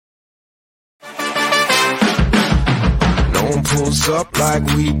one pulls up like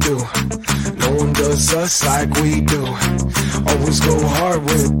we do. No one does us like we do. Always go hard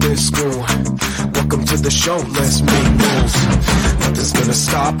with this crew. Welcome to the show, let's make moves. Nothing's gonna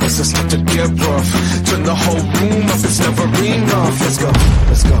stop us, it's not to get rough. Turn the whole room up, it's never enough. Let's go,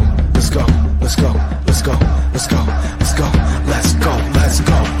 let's go, let's go, let's go, let's go, let's go, let's go, let's go, let's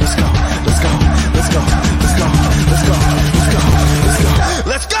go, let's go, let's go, let's go, let's go, let's go, let's go, let's go,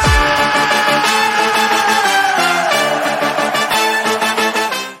 let's go.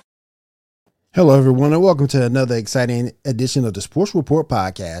 Hello, everyone, and welcome to another exciting edition of the Sports Report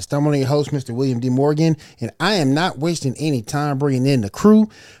Podcast. I'm one of your hosts, Mr. William D. Morgan, and I am not wasting any time bringing in the crew.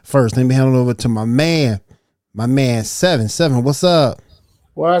 First, let me hand it over to my man, Seven. Seven, what's up?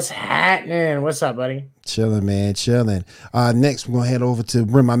 What's happening? What's up, buddy? Chilling, man, chilling. Next, we're going to head over to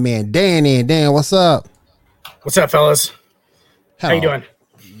bring my man Dan in. Dan, what's up? What's up, fellas? How you doing?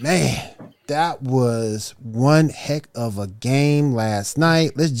 Man, that was one heck of a game last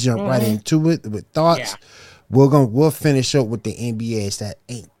night. Let's jump right into it with thoughts. Yeah. We'll finish up with the NBA. That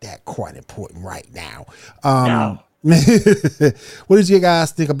ain't that quite important right now. No. What did you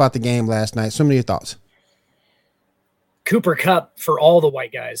guys think about the game last night? Some of your thoughts. Cooper Kupp for all the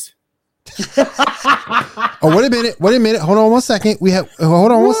white guys. Oh, wait a minute. Hold on one second.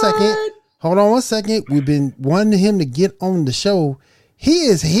 Hold on one second. We've been wanting him to get on the show. He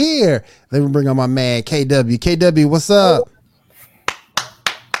is here. Let me bring on my man, KW. KW, what's up?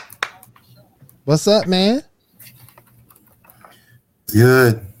 What's up, man?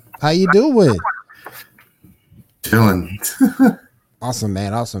 Good. How you doing? Chilling. Awesome,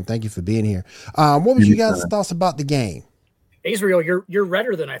 man. Awesome. Thank you for being here. What was you guys' thoughts about the game? Israel, you're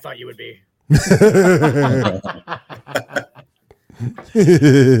redder than I thought you would be.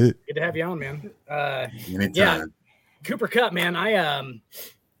 Good to have you on, man. Anytime. Yeah. Cooper Kupp, man,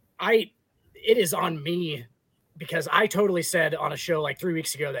 it is on me because I totally said on a show like 3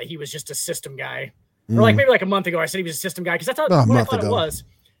 weeks ago that he was just a system guy, or like maybe like a month ago I said he was a system guy because I thought it was.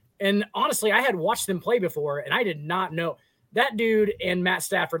 And honestly, I had watched them play before, and I did not know that dude and Matt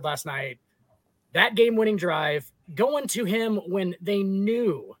Stafford last night. That game-winning drive going to him when they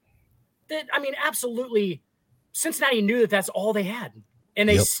knew that. I mean, absolutely, Cincinnati knew that that's all they had, and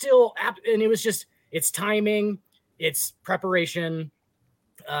they still. And it was just it's timing. It's preparation,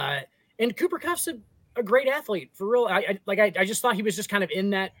 and Cooper Kupp's a great athlete for real. I just thought he was just kind of in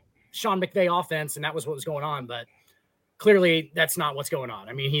that Sean McVay offense, and that was what was going on. But clearly, that's not what's going on.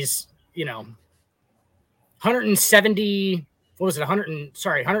 I mean, he's 170. What was it?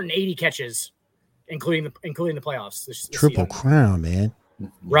 180 catches, including the playoffs. This Triple season. crown, man.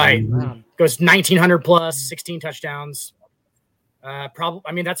 Right, goes 1,900 plus, 16 touchdowns. That's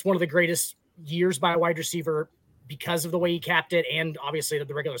one of the greatest years by a wide receiver. Because of the way he capped it and obviously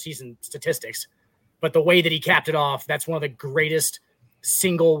the regular season statistics, but the way that he capped it off, that's one of the greatest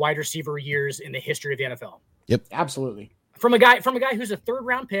single wide receiver years in the history of the NFL. Yep. Absolutely. From a guy who's a 3rd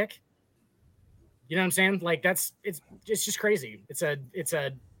round pick. You know what I'm saying? Like it's just crazy. It's a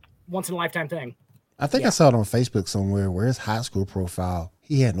once in a lifetime thing. I think I saw it on Facebook somewhere where his high school profile,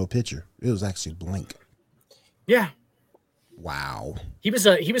 he had no picture. It was actually blank. Yeah. Wow. He was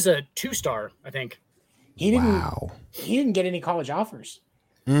a 2-star, I think. He didn't get any college offers.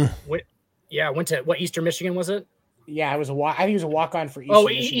 Went to Eastern Michigan, was it? Yeah, it was I think he was a walk-on for Eastern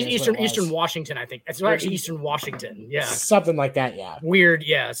Michigan. Eastern Washington, I think. It's actually Eastern Washington. Yeah. Something like that, yeah. Weird,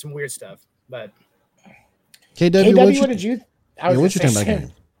 yeah, some weird stuff. But KW, what did you what you think about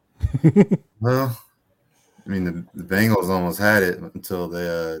the game? Well, I mean, the Bengals almost had it until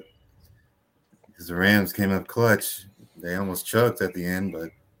because the Rams came up clutch. They almost choked at the end, but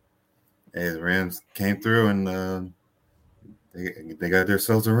hey, the Rams came through and they got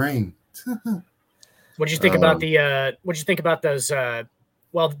themselves a ring. What did you think about the? What did you think about those? The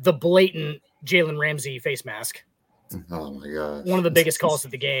blatant Jalen Ramsey face mask. Oh my god! One of the biggest calls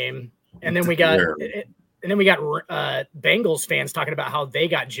of the game, and then we got Bengals fans talking about how they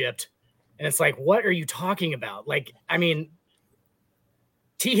got gypped, and it's like, what are you talking about? Like, I mean,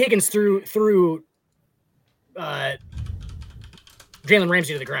 T. Higgins threw Jalen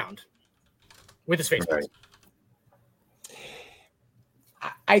Ramsey to the ground with his face mask.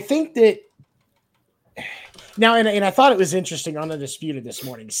 I think that now, and I thought it was interesting on Undisputed this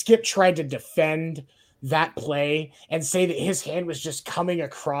morning. Skip tried to defend that play and say that his hand was just coming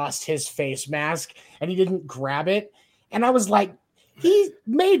across his face mask and he didn't grab it. And I was like, he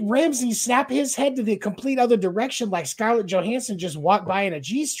made Ramsey snap his head to the complete other direction like Scarlett Johansson just walked by in a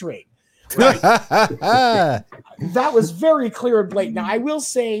G-string. Right? That was very clear and blatant. Now, I will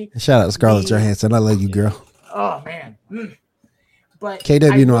say... Shout out to Scarlett Johansson. I love you, girl. Oh, man. But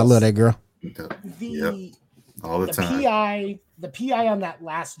KW, I love that girl. all the time. The PI on that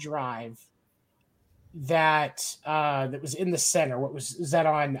last drive that was in the center. What was that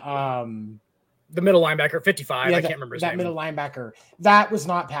on? The middle linebacker, 55. Yeah, I can't remember his name. That middle linebacker. That was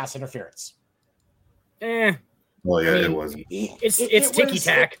not pass interference. Well, yeah, it wasn't. It's ticky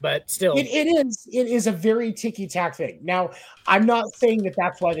tack, but still, it is a very ticky tack thing. Now, I'm not saying that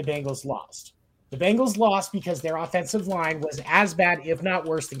that's why the Bengals lost. The Bengals lost because their offensive line was as bad, if not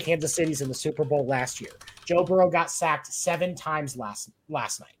worse, than Kansas City's in the Super Bowl last year. Joe Burrow got sacked 7 times last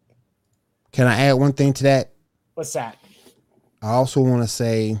night. Can I add one thing to that? What's that? I also want to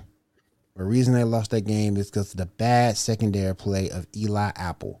say the reason they lost that game is because of the bad secondary play of Eli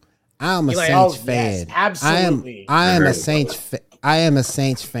Apple. I'm a Saints fan. Yes, absolutely. I am a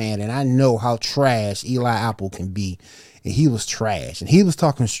Saints fan, and I know how trash Eli Apple can be. And he was trash. And he was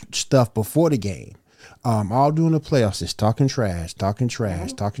talking stuff before the game. All during the playoffs, just talking trash.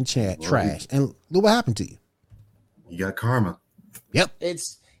 And look what happened to you. You got karma. Yep.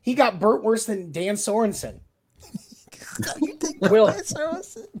 He got burnt worse than Dan Sorensen.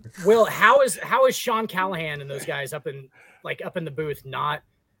 Will, how is Sean Callahan and those guys up in the booth not?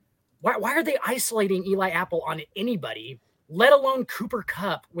 Why are they isolating Eli Apple on anybody, let alone Cooper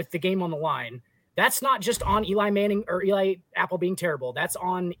Kupp with the game on the line? That's not just on Eli Manning or Eli Apple being terrible. That's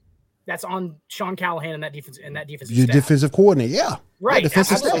on Sean Callahan and that defensive Your staff. defensive coordinator, yeah. Right.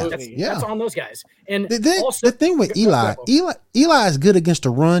 Defensive staff. That's on those guys. And the thing with Eli is good against the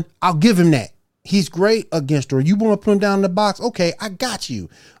run. I'll give him that. He's great against her. You want to put him down in the box? Okay, I got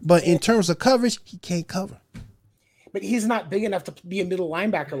you. But in terms of coverage, he can't cover. But he's not big enough to be a middle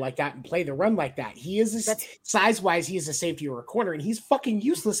linebacker like that and play the run like that. He is size-wise, he is a safety or a corner, and he's fucking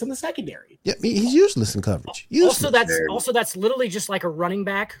useless in the secondary. Yeah, he's useless in coverage. That's literally just like a running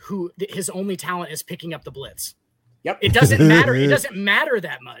back who his only talent is picking up the blitz. Yep. It doesn't matter. It doesn't matter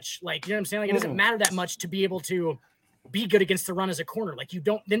that much. Like, you know what I'm saying? Like, it doesn't matter that much to be able to be good against the run as a corner. Like, you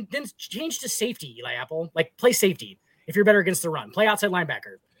don't then change to safety, Eli Apple. Like, play safety if you're better against the run. Play outside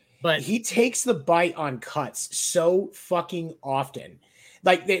linebacker. But he takes the bite on cuts so fucking often.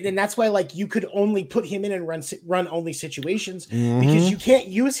 Like, and that's why, like, you could only put him in and run only situations because you can't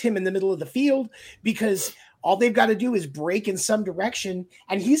use him in the middle of the field because all they've got to do is break in some direction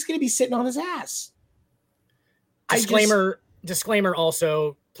and he's going to be sitting on his ass. Disclaimer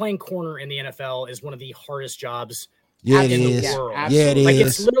also, playing corner in the NFL is one of the hardest jobs in the world. Yeah, it is. Like,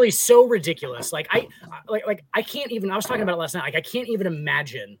 it's literally so ridiculous. Like, I can't even, I was talking about it last night. Like, I can't even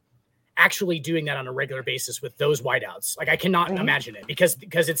imagine actually doing that on a regular basis with those wideouts. Like, I cannot imagine it because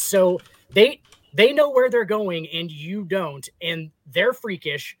it's so they know where they're going and you don't, and they're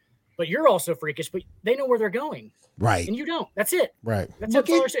freakish, but you're also freakish, but they know where they're going. Right. And you don't. That's it. Right. That's it.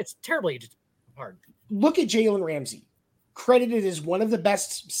 It's terribly hard. Look at Jalen Ramsey, credited as one of the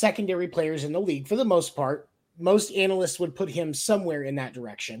best secondary players in the league for the most part. Most analysts would put him somewhere in that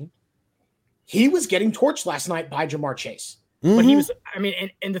direction. He was getting torched last night by Jamar Chase. But he was, I mean,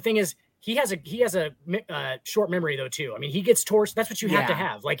 and the thing is, he has a short memory though too. I mean, he gets torched. That's what you have to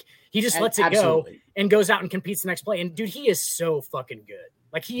have. Like, he just lets it go and goes out and competes the next play. And dude, he is so fucking good.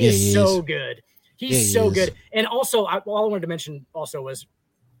 Like, he is so good. He's so good. And also, all I wanted to mention also was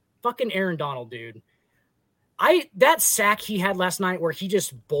fucking Aaron Donald, dude. That sack he had last night where he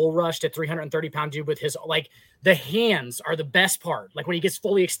just bull rushed a 330-pound dude with his, like, the hands are the best part. Like, when he gets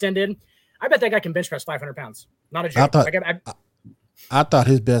fully extended, I bet that guy can bench press 500 pounds. Not a joke. I thought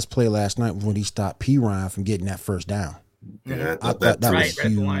his best play last night was when he stopped P. Ryan from getting that first down. Yeah, I thought that was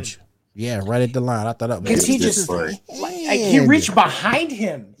huge. Yeah, right at the line. I thought that was because he just he reached behind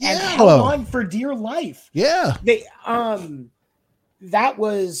him and held on for dear life. Yeah, that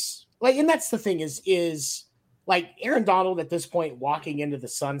was like, and that's the thing is like Aaron Donald at this point walking into the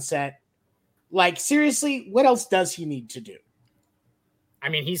sunset. Like, seriously, what else does he need to do? I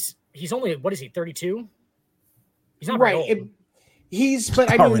mean, he's only, what is he, 32? He's not right. very old. He's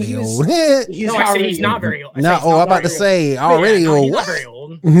not very old. No, I'm about to say already old. He's not very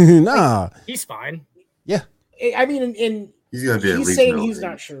old. Nah, he's fine. Yeah, I mean, and he's got to be at least saying he's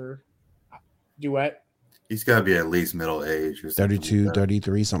not sure. Do what? He's got to be at least middle age. 32, like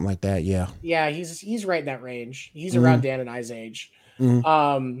 33, something like that. Yeah. Yeah, he's right in that range. He's around Dan and I's age.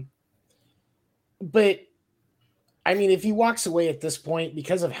 But I mean, if he walks away at this point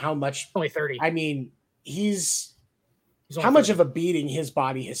because of how much, only 30. I mean, he's how much of a beating his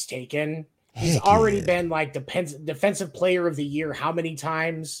body has taken. He's already been like defensive player of the year how many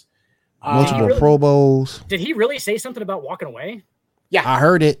times? Multiple Pro Bowls. Did he really say something about walking away? Yeah, I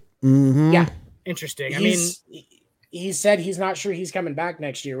heard it. Yeah, interesting. He said he's not sure he's coming back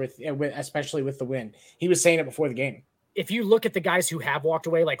next year with especially with the win. He was saying it before the game. If you look at the guys who have walked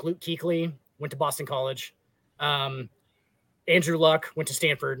away, like Luke Kuechly went to Boston College. Andrew Luck went to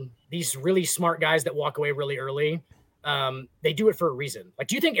Stanford. These really smart guys that walk away really early, they do it for a reason. Like,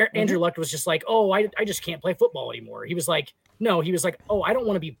 do you think Andrew Luck was just like, oh, I just can't play football anymore? He was like, no, he was like, oh, I don't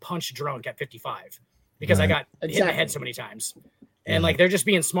want to be punch drunk at 55 because I got hit in the head so many times. And like, they're just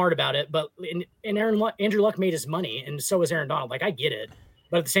being smart about it. But Andrew Luck made his money, and so was Aaron Donald. Like, I get it.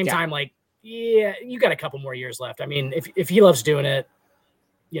 But at the same time, like, yeah, you got a couple more years left. I mean, if he loves doing it,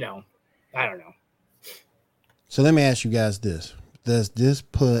 I don't know. So let me ask you guys this. Does this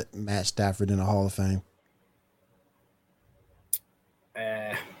put Matt Stafford in the Hall of Fame?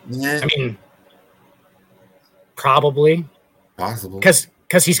 I mean, probably. Possible.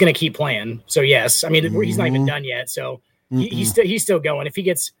 Because he's going to keep playing. So, yes. I mean, he's not even done yet. So, he's still going. If he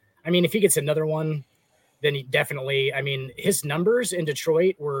gets another one, then he definitely, I mean, his numbers in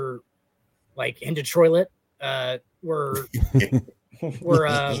Detroit were were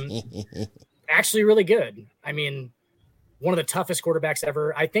actually really good. I mean, one of the toughest quarterbacks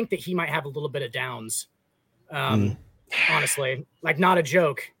ever. I think that he might have a little bit of downs. Honestly, like, not a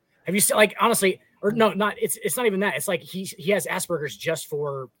joke. Have you seen, like, honestly, or no, not, it's not even that. It's like he has Asperger's just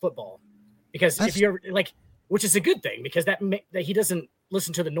for football, because if you ever, like, which is a good thing, because that he doesn't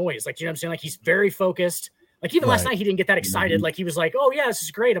listen to the noise. Like, you know what I'm saying? Like, he's very focused. Like, even last night, he didn't get that excited. Like, he was like, oh yeah, this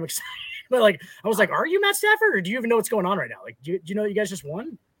is great. I'm excited. But like, I was like, are you Matt Stafford, or do you even know what's going on right now? Like, do you know you guys just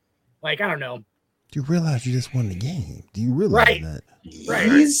won? Like, I don't know. Do you realize you just won the game? Do you realize that?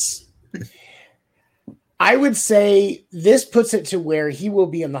 Right. I would say this puts it to where he will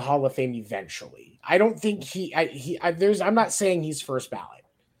be in the Hall of Fame eventually. I don't think I'm not saying he's first ballot,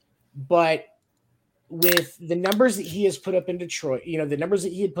 but with the numbers that he has put up in Detroit, the numbers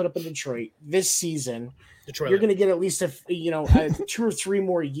that he had put up in Detroit this season, you're going to get at least 2 or 3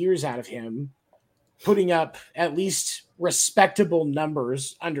 more years out of him, putting up at least respectable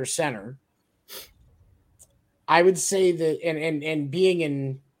numbers under center. I would say that, and being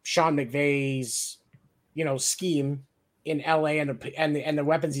in Sean McVay's, scheme in LA and the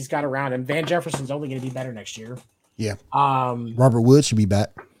weapons he's got around him, Van Jefferson's only going to be better next year. Yeah. Robert Woods should be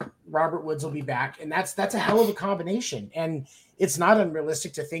back. Robert Woods will be back, and that's a hell of a combination. And it's not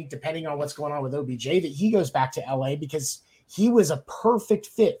unrealistic to think, depending on what's going on with OBJ, that he goes back to LA, because he was a perfect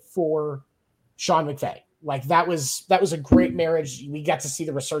fit for Sean McVay. Like, that was a great marriage. We got to see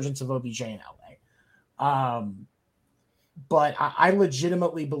the resurgence of OBJ in LA. But I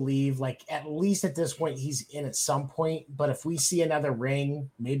legitimately believe, like, at least at this point, he's in at some point. But if we see another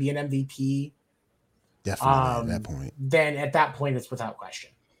ring, maybe an MVP, definitely at that point, then at that point, it's without question.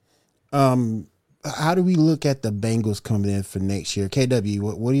 How do we look at the Bengals coming in for next year? KW,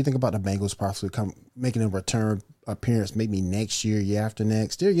 what do you think about the Bengals possibly making a return appearance maybe next year after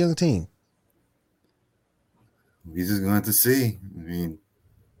next? They're a young team. We just going to see. I mean,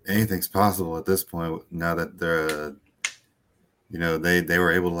 anything's possible at this point. Now that they're, they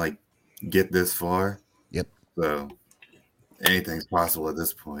were able to, like, get this far. Yep. So anything's possible at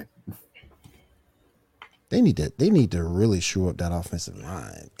this point. They need to really shore up that offensive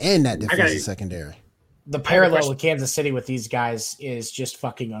line and that defensive secondary. The parallel with Kansas City with these guys is just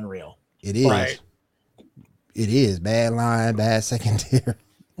fucking unreal. It is. Right. It is. Bad line, bad secondary.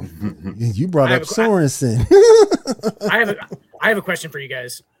 You brought up Sorensen. I have a question for you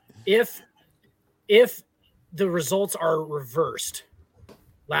guys. If the results are reversed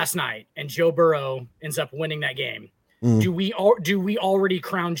last night and Joe Burrow ends up winning that game, do we already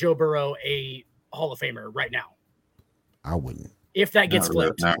crown Joe Burrow a Hall of Famer right now? I wouldn't. If that gets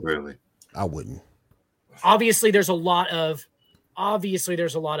flipped. Not really. I wouldn't. Obviously there's a lot of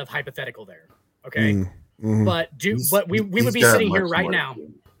hypothetical there. Okay. Mm-hmm. But we would be sitting here right now.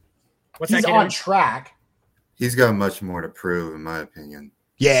 He's on track. He's got much more to prove, in my opinion.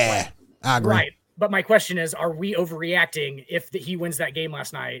 Yeah. I agree. Right. But my question is, are we overreacting if he wins that game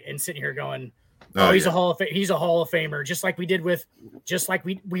last night and sitting here going, he's a Hall of Famer, just like we did with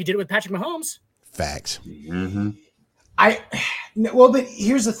Patrick Mahomes? Facts. Mm-hmm. But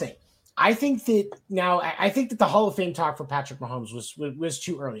here's the thing. I think that the Hall of Fame talk for Patrick Mahomes was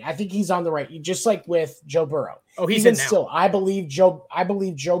too early. I think he's on the right, just like with Joe Burrow. Oh, he's in now. Still, I believe Joe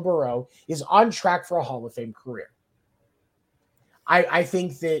Burrow is on track for a Hall of Fame career. I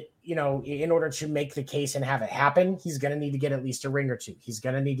think that, in order to make the case and have it happen, he's going to need to get at least a ring or two. He's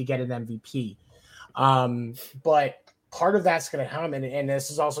going to need to get an MVP. But part of that's going to come, and this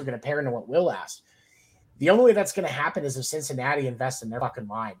is also going to pair into what Will asked. The only way that's going to happen is if Cincinnati invests in their fucking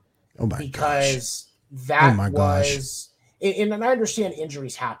line. Oh my because gosh. That was, and I understand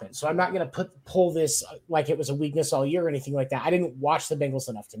injuries happen, so I'm not going to pull this like it was a weakness all year or anything like that. I didn't watch the Bengals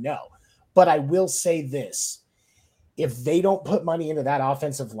enough to know, but I will say this: if they don't put money into that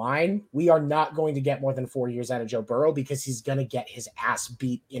offensive line, we are not going to get more than 4 years out of Joe Burrow because he's going to get his ass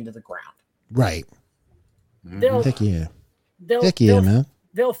beat into the ground. Right. Heck yeah. Man.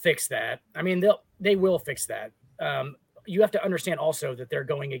 They'll fix that. I mean, they will fix that. You have to understand also that they're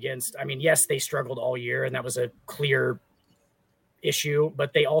going against, I mean, yes, they struggled all year and that was a clear issue,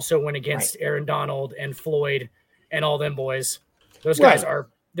 but they also went against Aaron Donald and Floyd and all them boys. Those guys are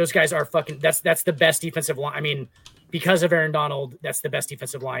fucking, that's the best defensive line. I mean, because of Aaron Donald, that's the best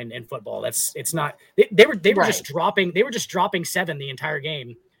defensive line in football. It's not, they were just dropping 7 the entire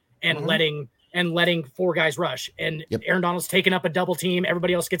game and letting 4 guys rush. And Aaron Donald's taking up a double team.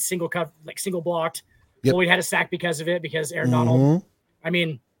 Everybody else gets single blocked. Floyd had a sack because of it, because Aaron Donald. I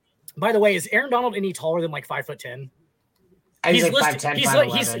mean, by the way, is Aaron Donald any taller than like 5'10"? He's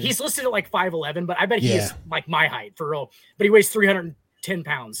listed at like 5'11", but I bet he is like my height for real. But he weighs 310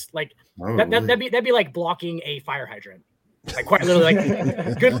 pounds. Like that'd be like blocking a fire hydrant. Like quite literally,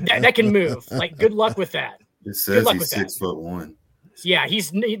 like good that can move. Like good luck with that. It says he's 6'1". Yeah,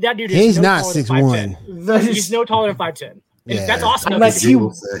 that dude is he's not 6'1". He's no taller than 5'10". Yeah. That's awesome. That's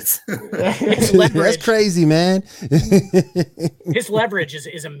crazy, man. His leverage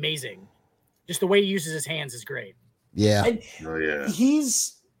is amazing. Just the way he uses his hands is great. Yeah.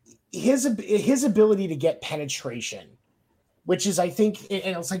 His ability to get penetration, which is, I think,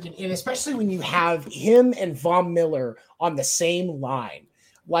 and it's like, and especially when you have him and Von Miller on the same line,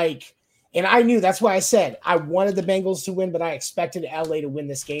 like, and I knew that's why I said I wanted the Bengals to win, but I expected LA to win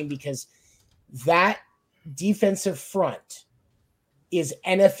this game because that defensive front is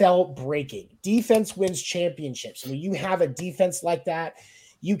NFL breaking. Defense wins championships. When you have a defense like that,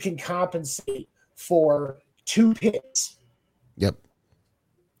 you can compensate for 2 picks. Yep.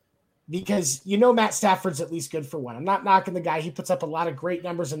 Because Matt Stafford's at least good for one. I'm not knocking the guy. He puts up a lot of great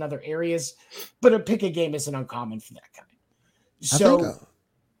numbers in other areas, but a pick a game isn't uncommon for that guy. So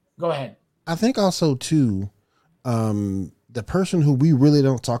go ahead. I think also too, the person who we really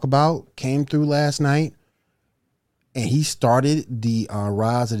don't talk about came through last night. And he started the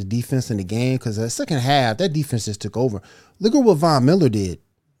rise of the defense in the game because the second half, that defense just took over. Look at what Von Miller did.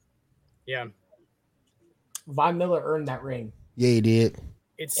 Yeah. Von Miller earned that ring. Yeah, he did.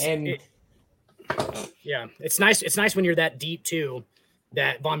 It's nice. It's nice when you're that deep too,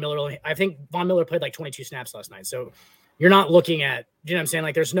 that Von Miller, I think Von Miller played like 22 snaps last night. So you're not looking at, you know what I'm saying?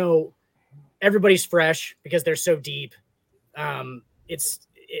 Like everybody's fresh because they're so deep. That's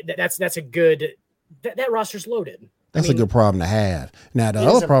a good, that roster's loaded. That's a good problem to have. Now, the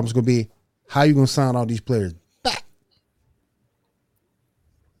other problem is going to be how you going to sign all these players back.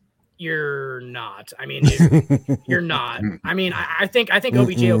 You're not. I mean, you're not. I mean, I think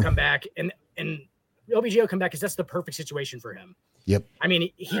OBJ will come back, and OBJ will come back because that's the perfect situation for him. Yep. I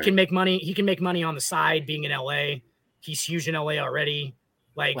mean, he can make money. He can make money on the side being in LA. He's huge in LA already.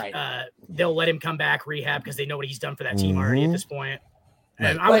 Like, they'll let him come back, rehab, because they know what he's done for that team already at this point.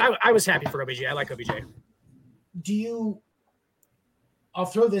 And I was happy for OBJ. I like OBJ. I'll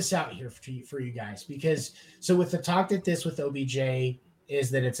throw this out here for you guys, because so with the talk that this with OBJ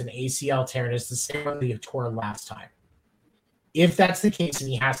is that it's an ACL tear and it's the same one that he tore last time. If that's the case and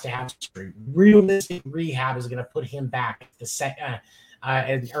he has to have realistic rehab is going to put him back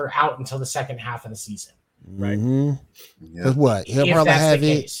or out until the second half of the season. Right. Because what? He'll probably have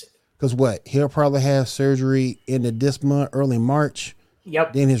it. Because what? He'll probably have surgery this month, early March.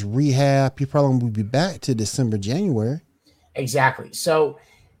 Yep. Then his rehab, he probably will be back to December, January. Exactly. So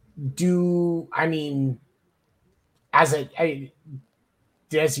does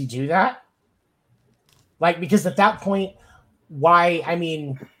he do that? Like, because at that point,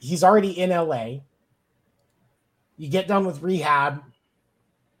 he's already in LA. You get done with rehab,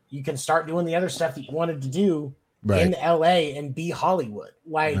 you can start doing the other stuff that you wanted to do in LA and be Hollywood.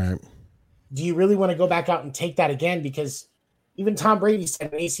 Like, do you really want to go back out and take that again? Because even Tom Brady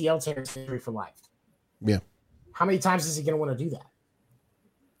said an ACL tear is injury for life. Yeah. How many times is he going to want to do that?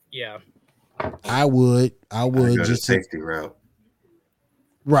 Yeah. I would just safety route.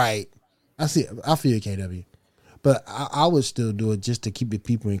 Right. I feel KW. But I would still do it just to keep the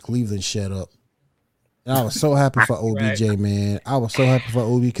people in Cleveland shut up. And I was so happy for OBJ, man. I was so happy for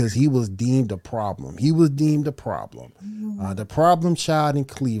OB because he was deemed a problem. The problem child in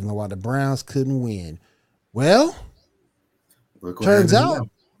Cleveland while the Browns couldn't win. Well, turns out,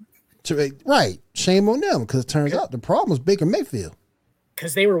 shame on them, because it turns out the problem was Baker Mayfield.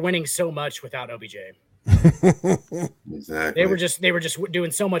 Because they were winning so much without OBJ. Exactly. They were just doing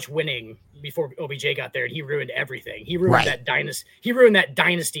so much winning before OBJ got there, and he ruined everything. He ruined that dynasty. He ruined that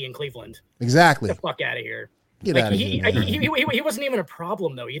dynasty in Cleveland. Exactly. Get the fuck out of here. Get out of here. He wasn't even a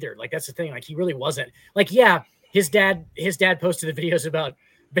problem though either. Like, that's the thing. Like, he really wasn't. Like, yeah, his dad posted the videos about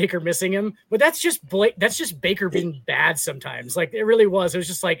Baker missing him, but that's just Baker being bad sometimes. Like it really was. It was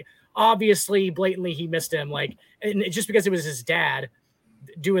just like obviously blatantly he missed him. Like, and just because it was his dad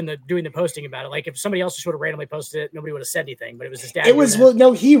doing the posting about it. Like if somebody else just would have randomly posted it, nobody would have said anything, but it was his dad. It was, well,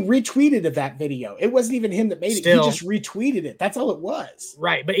 no, he retweeted that video. It wasn't even him that made it. He just retweeted it. That's all it was.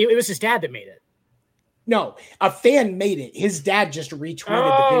 Right. But it was his dad that made it. No, a fan made it. His dad just retweeted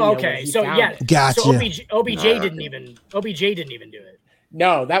the video. Okay. So yeah. Gotcha. So OBJ didn't even do it.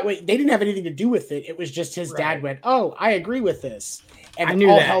 No, that way they didn't have anything to do with it. It was just his dad went, "Oh, I agree with this," and I knew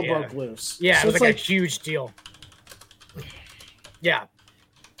all that, hell broke loose. Yeah, so it was like a huge deal. Yeah,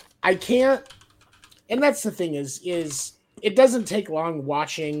 I can't, and that's the thing is it doesn't take long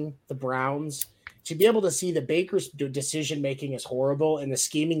watching the Browns to be able to see the Baker's decision making is horrible and the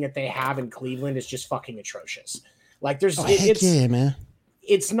scheming that they have in Cleveland is just fucking atrocious. Like there's, man.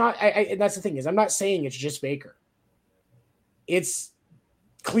 It's not. And that's the thing is, I'm not saying it's just Baker. It's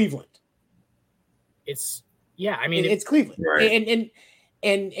Cleveland. It's Cleveland. Right.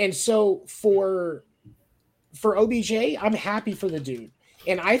 And so for OBJ, I'm happy for the dude.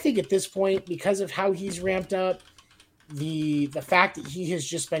 And I think at this point, because of how he's ramped up, the fact that he has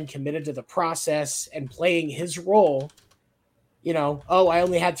just been committed to the process and playing his role, I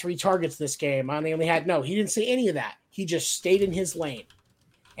only had 3 targets this game. He didn't say any of that. He just stayed in his lane.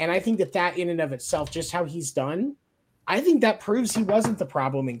 And I think that in and of itself, just how he's done, I think that proves he wasn't the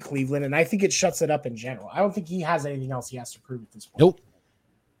problem in Cleveland, and I think it shuts it up in general. I don't think he has anything else he has to prove at this point. Nope.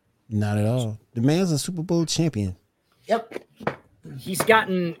 Not at all. The man's a Super Bowl champion. Yep. He's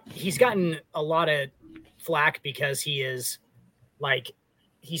gotten a lot of flack because he is like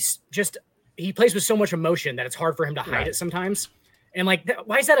he plays with so much emotion that it's hard for him to hide it sometimes. And like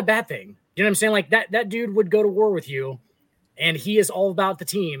why is that a bad thing? You know what I'm saying? Like that dude would go to war with you and he is all about the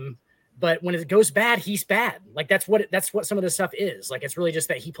team. But when it goes bad, he's bad. Like that's what some of this stuff is. Like it's really just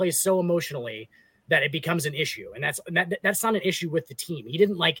that he plays so emotionally that it becomes an issue, and that's not an issue with the team.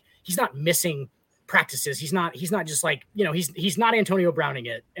 He's not missing practices. He's not just like he's not Antonio Browning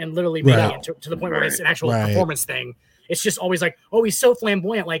it and literally making it to the point where it's an actual performance thing. It's just always like, oh, he's so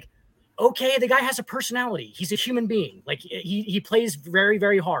flamboyant. Like, okay, the guy has a personality. He's a human being. Like he plays very,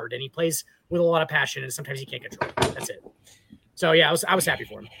 very hard and he plays with a lot of passion, and sometimes he can't control it. That's it. So yeah, I was happy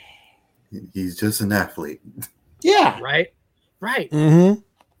for him. He's just an athlete. Yeah. Right. Mm-hmm.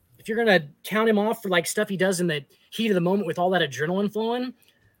 If you're going to count him off for like stuff he does in the heat of the moment with all that adrenaline flowing,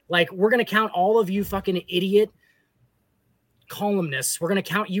 like we're going to count all of you fucking idiot columnists. We're going to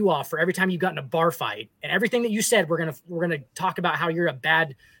count you off for every time you got in a bar fight and everything that you said. We're going to talk about how you're a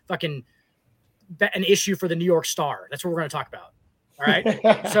bad fucking an issue for the New York Star. That's what we're going to talk about. All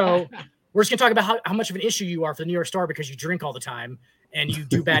right. So we're just going to talk about how much of an issue you are for the New York Star because you drink all the time and you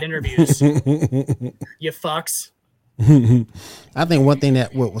do bad interviews. You fucks. I think one thing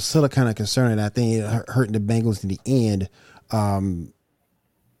that was sort of kind of concerning, I think it hurting the Bengals in the end.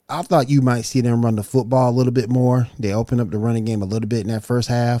 I thought you might see them run the football a little bit more. They opened up the running game a little bit in that first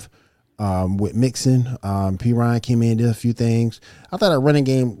half with Mixon. P. Ryan came in, did a few things. I thought that running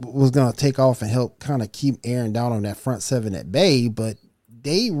game was going to take off and help kind of keep Aaron down on that front seven at bay, but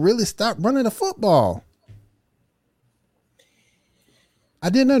they really stopped running the football. I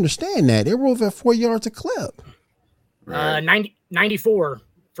didn't understand that. They were over at 4 yards a clip. Right. 94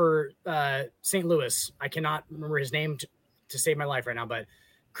 for St. Louis. I cannot remember his name to save my life right now, but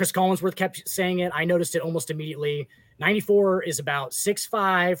Chris Collinsworth kept saying it. I noticed it almost immediately. 94 is about 6'5",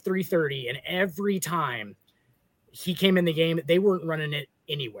 330, and every time he came in the game, they weren't running it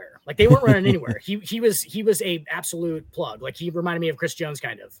anywhere. Like they weren't running anywhere. He was a absolute plug. Like he reminded me of Chris Jones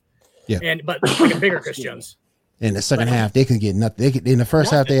kind of. Yeah. But like a bigger Chris Jones. In the second half, they could get nothing. In the first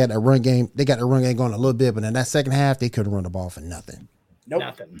half, they had a run game. They got the run game going a little bit, but in that second half, they couldn't run the ball for nothing. Nope.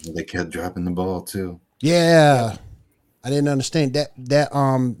 Nothing. They kept dropping the ball too. Yeah. I didn't understand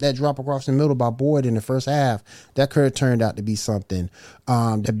that drop across the middle by Boyd in the first half. That could have turned out to be something.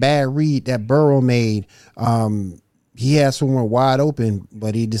 The bad read that Burrow made, he had someone wide open,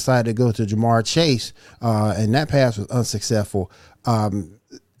 but he decided to go to Jamar Chase, and that pass was unsuccessful.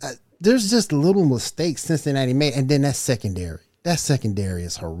 There's just little mistakes Cincinnati made, and then that secondary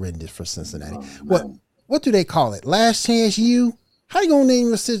is horrendous for Cincinnati. What do they call it? Last chance you? How you gonna name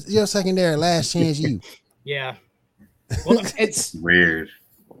your secondary last chance you? Yeah. Well, it's weird.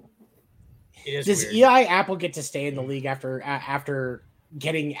 Does weird. Eli Apple get to stay in the league after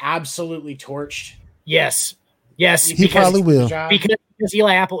getting absolutely torched? Yes, he probably will. Because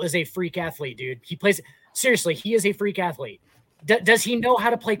Eli Apple is a freak athlete, dude. He is a freak athlete. Does he know how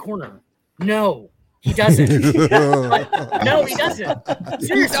to play corner? No. He doesn't. No, he doesn't.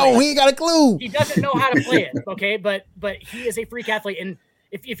 Seriously. No, he ain't got a clue. He doesn't know how to play it. Okay, but he is a freak athlete, and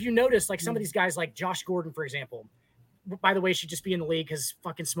if you notice, like some of these guys, like Josh Gordon, for example, by the way, should just be in the league because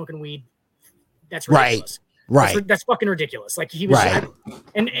fucking smoking weed. That's ridiculous. Right. That's fucking ridiculous. Like he was, right.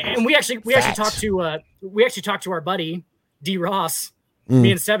 And we actually talked to our buddy D Ross.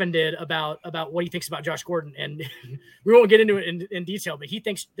 Me and Seven did about what he thinks about Josh Gordon, and we won't get into it in detail, but he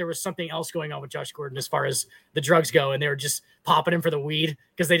thinks there was something else going on with Josh Gordon as far as the drugs go, and they were just popping him for the weed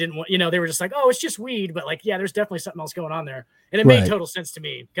because they didn't want, they were just like, oh, it's just weed, but like, yeah, there's definitely something else going on there, and it made total sense to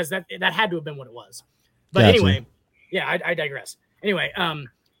me because that had to have been what it was. But anyway, yeah, I digress. Anyway,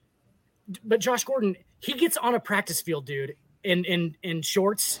 but Josh Gordon, he gets on a practice field, dude, in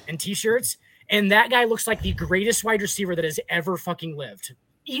shorts and t-shirts. And that guy looks like the greatest wide receiver that has ever fucking lived.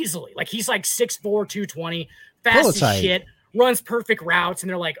 Easily. Like he's like 6'4", 220, fast as shit, runs perfect routes, and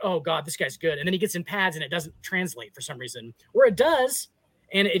they're like, oh God, this guy's good. And then he gets in pads and it doesn't translate for some reason. Or it does,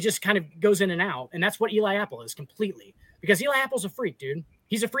 and it just kind of goes in and out. And that's what Eli Apple is completely. Because Eli Apple's a freak, dude.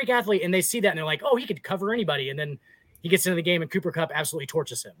 He's a freak athlete, and they see that and they're like, oh, he could cover anybody. And then he gets into the game and Cooper Kupp absolutely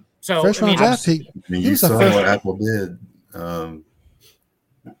torches him. So you saw what Apple did.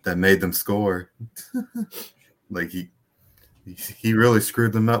 That made them score. Like he really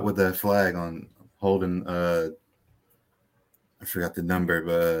screwed them up with that flag on holding I forgot the number,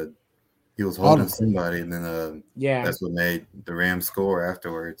 but he was holding somebody, and then that's what made the Rams score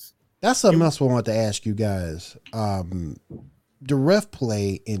afterwards. That's something else I want to ask you guys. The ref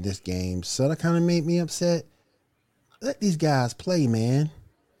play in this game sort of kind of made me upset. Let these guys play, man.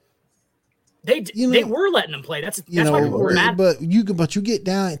 They were letting them play. That's why people were mad. But you get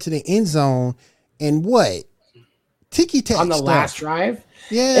down to the end zone and what? Ticky-tack on the stuff. last drive.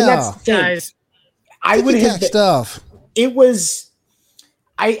 Yeah. And that's the thing. Guys, I would have stuff. It was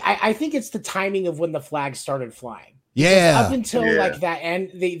I think it's the timing of when the flag started flying. Yeah. Because up until like that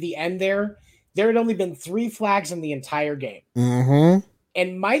end, the end there had only been 3 flags in the entire game. Mm-hmm.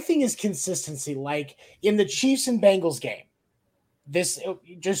 And my thing is consistency. Like in the Chiefs and Bengals game, this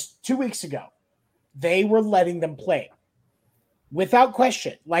just 2 weeks ago, they were letting them play without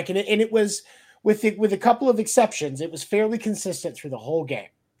question. Like, and it was with a couple of exceptions, it was fairly consistent through the whole game.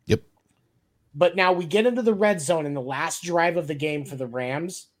 Yep. But now we get into the red zone in the last drive of the game for the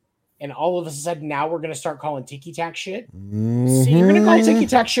Rams, and all of a sudden now we're going to start calling ticky-tack shit. Mm-hmm. See, you're going to call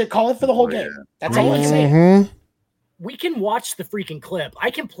ticky-tack shit. Call it for the whole game. That's all I'm saying. Mm-hmm. We can watch the freaking clip.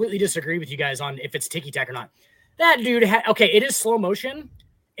 I completely disagree with you guys on if it's ticky-tack or not. That dude it is slow motion,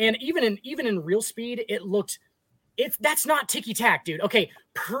 and even in real speed, that's not ticky-tack, dude. Okay,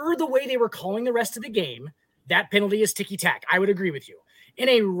 per the way they were calling the rest of the game, that penalty is ticky-tack. I would agree with you. In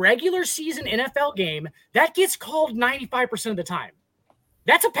a regular season NFL game, that gets called 95% of the time.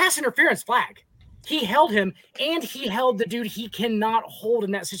 That's a pass interference flag. He held him, and he held the dude he cannot hold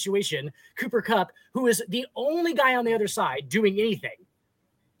in that situation, Cooper Kupp, who is the only guy on the other side doing anything.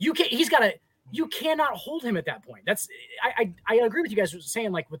 You cannot hold him at that point. I agree with you guys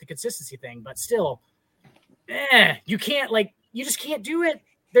saying like with the consistency thing, but still, you can't you just can't do it.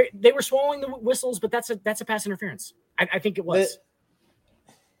 They were swallowing the whistles, but that's a pass interference. I think it was.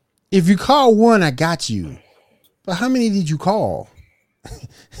 If you call one, I got you. But how many did you call?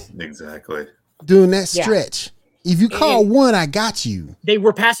 Exactly. During that stretch. If you call one, I got you. They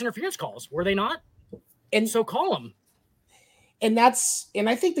were pass interference calls, were they not? And so call them. And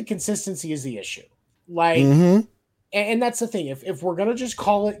I think the consistency is the issue. Like, and that's the thing. If we're gonna just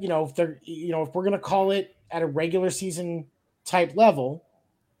call it, if we're gonna call it at a regular season type level,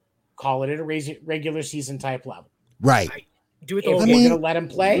 call it at a regular season type level. Right. Do it. If we're gonna let him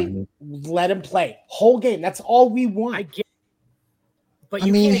play, let him play whole game. That's all we want. I get. But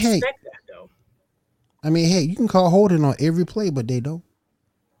you can't expect that though. I mean, hey, you can call holding on every play, but they don't.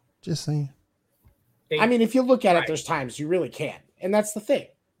 Just saying. I mean, if you look at it, there's times you really can. And that's the thing.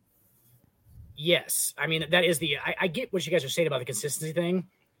 Yes. I mean, that is I get what you guys are saying about the consistency thing,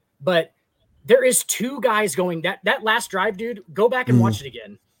 but there is 2 guys going that last drive, dude, go back and watch it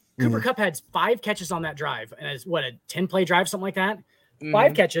again. Cooper Kupp had 5 catches on that drive, and it's a 10-play drive, something like that.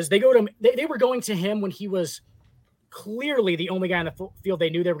 5 catches. They go to him. They were going to him when he was clearly the only guy on the field they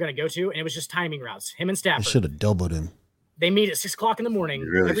knew they were going to go to, and it was just timing routes. Him and Stafford. I should have doubled him. They meet at 6:00 in the morning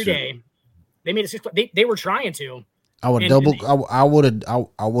every day. They made it 6 o'clock. They were trying to. I would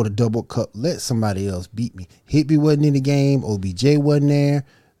have double cup. Let somebody else beat me. Higbee wasn't in the game. OBJ wasn't there.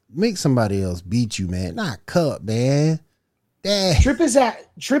 Make somebody else beat you, man. Not Cup, man. Trip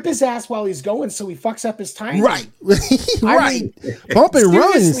his ass while he's going, so he fucks up his time. Right, right. Bump and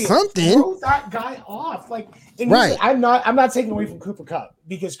run something. Throw that guy off, like. Right. I'm not taking away from Cooper Kupp,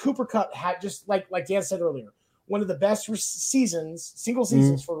 because Cooper Kupp had, just like Dan said earlier, one of the best single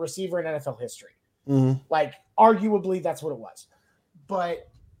seasons for a receiver in NFL history. Mm-hmm. Like, arguably, that's what it was. But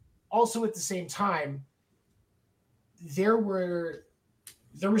also at the same time, there were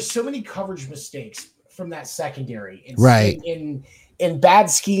so many coverage mistakes from that secondary, in bad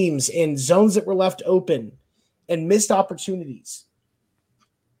schemes, in zones that were left open, and missed opportunities.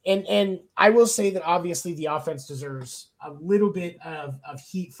 And I will say that obviously the offense deserves a little bit of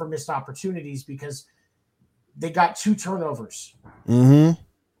heat for missed opportunities, because they got 2 turnovers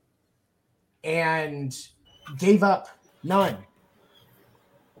and gave up none.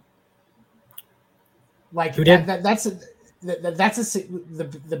 Like, who did? That's the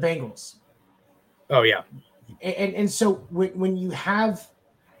Bengals. Oh yeah. And so when you have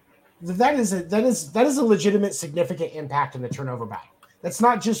that is a legitimate significant impact in the turnover battle. That's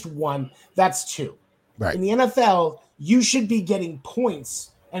not just 1, that's 2. Right. In the NFL, you should be getting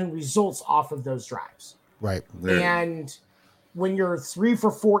points and results off of those drives. Right. And when you're 3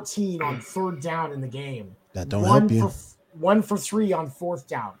 for 14 on 3rd down in the game, that don't help you. 1 for 3 on 4th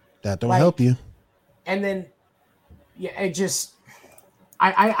down. That don't help you. And then, it just,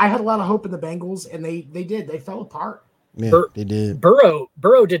 I had a lot of hope in the Bengals, and they did. They fell apart. Yeah, they did.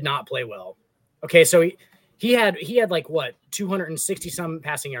 Burrow did not play well. Okay, so he had like what, 260 some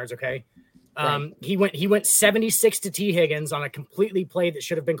passing yards. Okay, right. He went 76 to T Higgins on a completely play that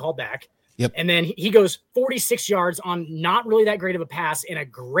should have been called back. Yep. And then he goes 46 yards on not really that great of a pass and a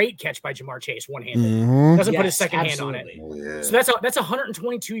great catch by Jamar Chase, one-handed. Doesn't put his second hand on it. Oh, yeah. So that's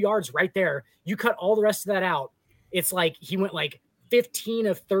 122 yards right there. You cut all the rest of that out, it's like he went like 15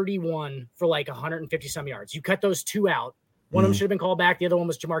 of 31 for like 150 some yards. You cut those 2 out. One of them should have been called back. The other one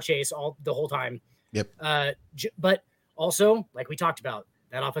was Jamar Chase the whole time. Yep. But also, like we talked about,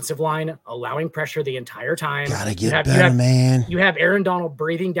 that offensive line allowing pressure the entire time. Gotta get better, man. You have Aaron Donald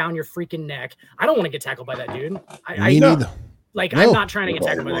breathing down your freaking neck. I don't want to get tackled by that dude. Me neither. Like, no. I'm not trying to get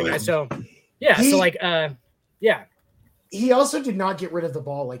tackled by that guy. So, yeah. He also did not get rid of the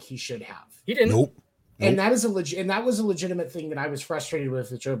ball like he should have. He didn't. Nope. And that was a legitimate thing that I was frustrated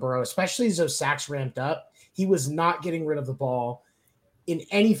with Joe Burrow, especially as those sacks ramped up. He was not getting rid of the ball in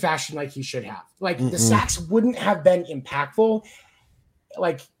any fashion like he should have. Like, the sacks wouldn't have been impactful.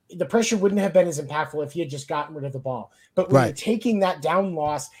 Like, the pressure wouldn't have been as impactful if he had just gotten rid of the ball. But when you're taking that down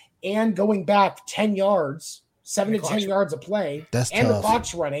loss and going back 10 yards, 7 to 10 yards of play, that's and tough. The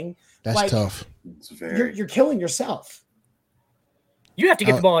clock's running, that's tough. You're killing yourself. You have to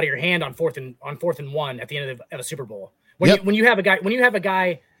get the ball out of your hand on fourth and 1 at the end of a Super Bowl. When you have a guy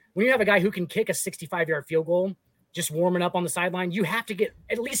who can kick a 65-yard field goal, just warming up on the sideline, you have to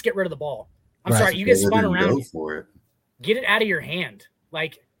at least get rid of the ball. I'm sorry, you get spun around. Get it out of your hand.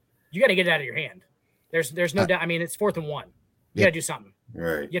 Like, you got to get it out of your hand. There's no doubt. I mean, it's 4th and 1. You got to do something.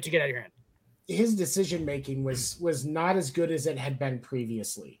 Right. You have to get it out of your hand. His decision making was not as good as it had been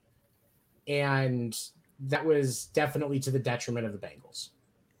previously, and that was definitely to the detriment of the Bengals.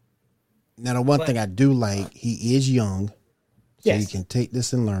 Now, the one thing I do like, he is young, so you can take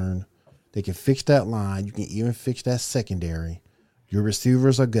this and learn. They can fix that line. You can even fix that secondary. Your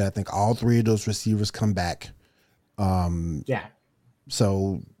receivers are good. I think all 3 of those receivers come back.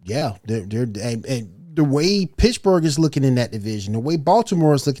 So they're the way Pittsburgh is looking in that division, the way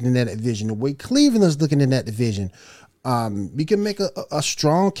Baltimore is looking in that division, the way Cleveland is looking in that division, you can make a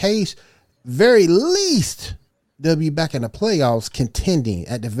strong case. Very least, they'll be back in the playoffs, contending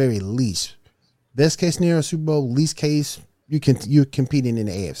at the very least. Best case scenario, Super Bowl. Least case, you're competing in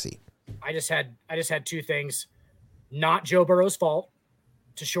the AFC. I just had 2 things. Not Joe Burrow's fault.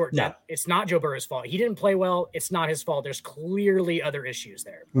 To shorten it, it's not Joe Burrow's fault. He didn't play well. It's not his fault. There's clearly other issues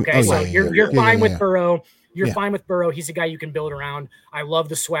there. Okay, you're fine with Burrow. You're fine with Burrow. He's a guy you can build around. I love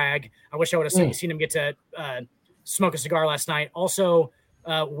the swag. I wish I would have seen him get to smoke a cigar last night. Also,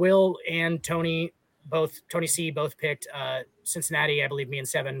 Will and Tony C both picked Cincinnati. I believe me and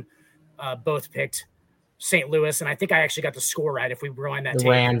Seven both picked St. Louis, and I think I actually got the score right if we rewind that tape.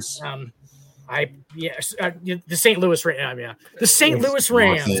 Rams. The St. Louis Rams. Yeah, the St. Louis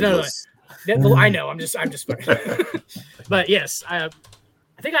Rams. No, I know. I'm just. But yes, I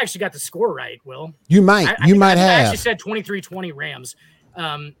think I actually got the score right. Will you might have? I actually said 23-20 Rams.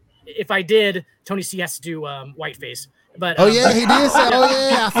 If I did, Tony C has to do whiteface But he did say,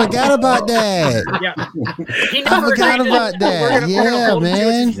 I forgot about that. Yeah, I forgot about that. Yeah,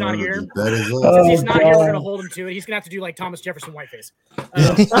 man. He's not here. Since he's not here, we're gonna hold him to it. He's gonna have to do like Thomas Jefferson Whiteface.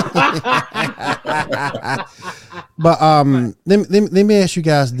 But let me ask you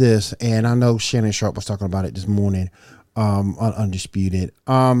guys this, and I know Shannon Sharp was talking about it this morning on Undisputed.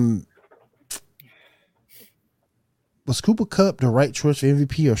 Was Cooper Kupp the right choice for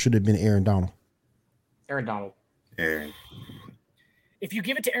MVP, or should it have been Aaron Donald? Aaron Donald. Aaron. If you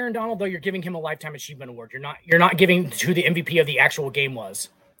give it to Aaron Donald, though, you're giving him a lifetime achievement award. You're not giving who the MVP of the actual game was.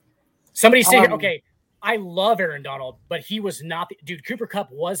 Somebody say, okay, I love Aaron Donald, but he was not dude. Cooper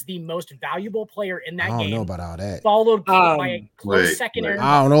Kupp was the most valuable player in that game. I don't know about all that. Followed by a close second. Aaron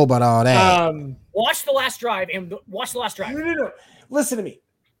I don't know about all that. Watch the last drive and watch the last drive. No. Listen to me.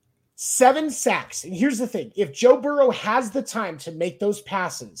 7 sacks. And here's the thing. If Joe Burrow has the time to make those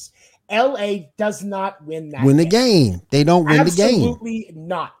passes, LA does not win that the game. They don't win the game. Absolutely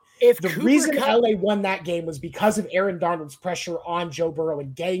not. If the Cooper reason Kupp, LA won that game was because of Aaron Donald's pressure on Joe Burrow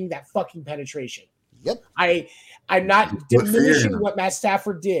and getting that fucking penetration. Yep. I'm not diminishing what Matt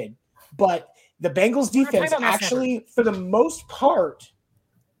Stafford did, but the Bengals defense actually, for the most part,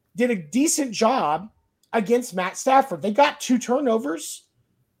 did a decent job against Matt Stafford. They got 2 turnovers.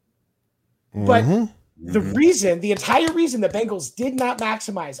 But the entire reason the Bengals did not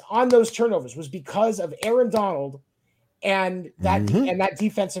maximize on those turnovers was because of Aaron Donald and that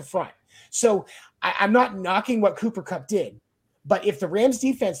defensive front. So I'm not knocking what Cooper Kupp did, but if the Rams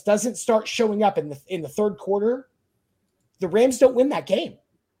defense doesn't start showing up in the third quarter, the Rams don't win that game.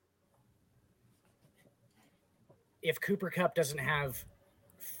 If Cooper Kupp doesn't have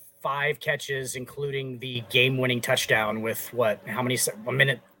 5 catches, including the game-winning touchdown with a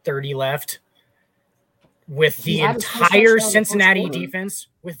minute 30 left, with the entire Cincinnati defense,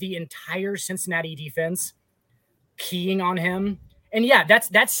 keying on him. And yeah,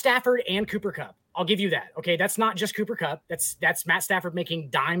 that's Stafford and Cooper Kupp. I'll give you that. Okay. That's not just Cooper Kupp. That's Matt Stafford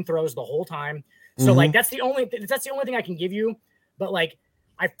making dime throws the whole time. So like, that's the only thing I can give you. But like,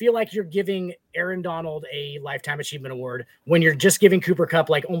 I feel like you're giving Aaron Donald a lifetime achievement award when you're just giving Cooper Kupp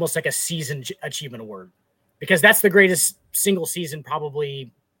like almost like a season achievement award, because that's the greatest single season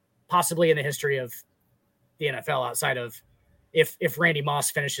possibly in the history of the NFL, outside of if Randy Moss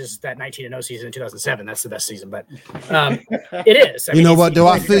finishes that 19-0 season in 2007, that's the best season. But it is. I mean, what? Do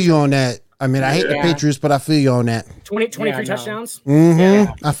I feel you on that? I mean, I hate the Patriots, but I feel you on that. 23 touchdowns.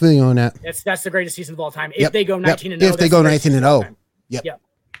 Yeah. I feel you on that. That's the greatest season of all time. If they go 19-0, if they go 19-0, yep.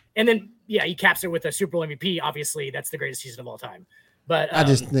 And then he caps it with a Super Bowl MVP. Obviously, that's the greatest season of all time. But I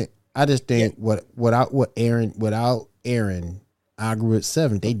just think without Aaron, I agree with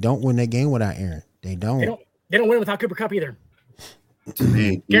 7. They don't win that game without Aaron. They don't win without Cooper Kupp either. To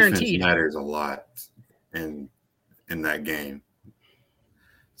me, guaranteed matters a lot in that game.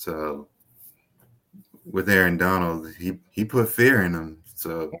 So with Aaron Donald, he put fear in him.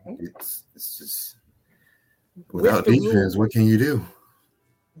 So it's just without defense, what can you do?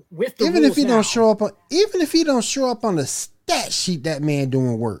 Even if he don't show up on the stat sheet, that man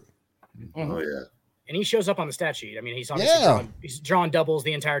doing work. Oh yeah. And he shows up on the stat sheet. I mean, he's obviously he's drawing doubles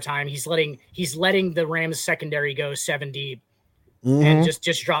the entire time. He's letting the Rams secondary go 7 deep and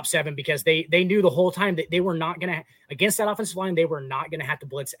just drop 7, because they knew the whole time that they were not going to, against that offensive line, they were not going to have to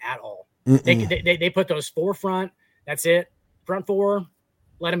blitz at all. They put those 4 front. That's it. Front 4,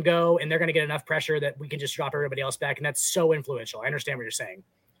 let them go, and they're going to get enough pressure that we can just drop everybody else back. And that's so influential. I understand what you're saying.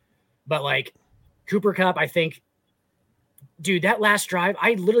 But like Cooper Kupp, I think, dude, that last drive,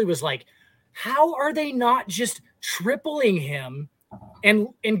 I literally was like, how are they not just tripling him and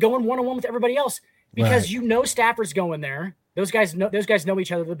going one-on-one with everybody else? Because Stafford's going there. Those guys know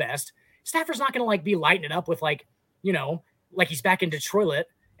each other the best. Stafford's not going to like be lighting it up with like he's back in Detroit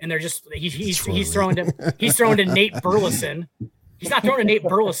and they're just he's throwing to Nate Burleson. He's not throwing to Nate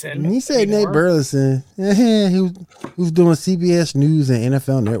Burleson. He said anymore. Nate Burleson. He was doing CBS News and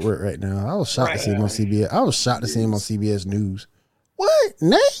NFL Network right now. I was shocked to see him on CBS. I was shocked to see him on CBS News. What?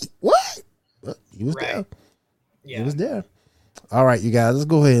 Nate? What? Well, he was there. Yeah. He was there. All right, you guys, let's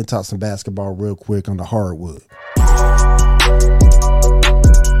go ahead and talk some basketball real quick on the hardwood.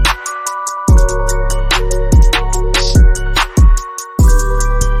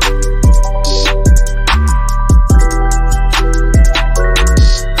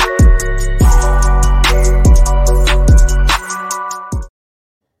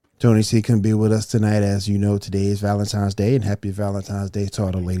 Tony C can be with us tonight. As you know, today is Valentine's Day, and happy Valentine's Day to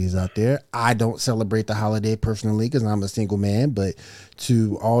all the ladies out there. I don't celebrate the holiday personally because I'm a single man, but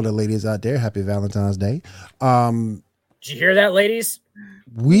to all the ladies out there, happy Valentine's Day. Did you hear that, ladies?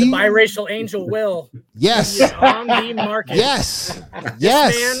 The biracial angel Will. Yes. He is on the market. Yes.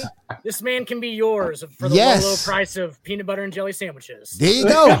 This man can be yours for the low price of peanut butter and jelly sandwiches. There you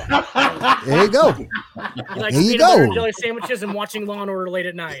go. There you go. You like peanut butter and jelly sandwiches and watching Law and Order late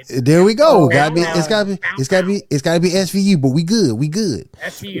at night. There we go. It's gotta be SVU, but we good.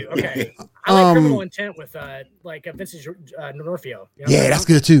 SVU, okay. I like Criminal Intent with Vincent D'Onofrio. You know that's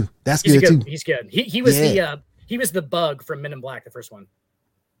good too. He's good. He was the bug from Men in Black, the first one.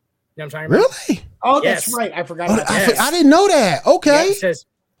 You know what I'm talking about? Really? Oh, yes. That's right. I forgot about that. I didn't know that. Okay. Yeah, it says,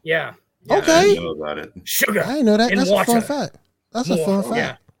 yeah. Okay. I didn't know about it. Sugar. I didn't know that. That's a fun fact. That's a fun fact.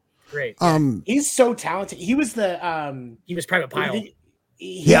 Yeah. Great. He's so talented. He was the he was Private Pile.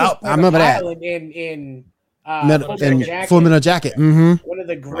 I remember that. In Full Metal Jacket. Mm-hmm. One of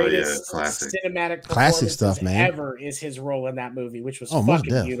the greatest cinematic classic stuff, man. Ever is his role in that movie, which was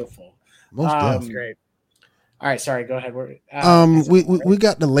fucking beautiful. Most definitely. Great. All right, sorry. Go ahead. We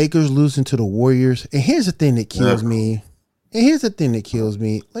got the Lakers losing to the Warriors, and here's the thing that kills me.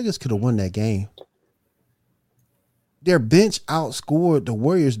 Lakers could have won that game. Their bench outscored the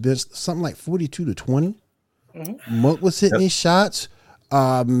Warriors bench something like 42-20. Mm-hmm. Monk was hitting his shots.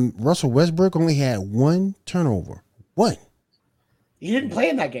 Russell Westbrook only had one turnover. One. He didn't play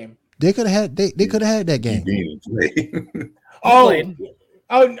in that game. They could have had. They could have had that game.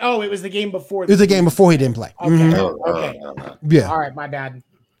 Oh, it was the game before. It was the game before he didn't play. Okay. Mm-hmm. Okay. Yeah. All right, my bad.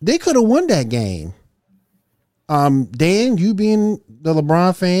 They could have won that game. Dan, you being the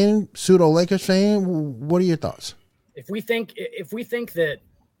LeBron fan, pseudo Lakers fan, what are your thoughts? If we think that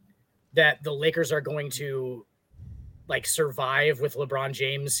the Lakers are going to survive with LeBron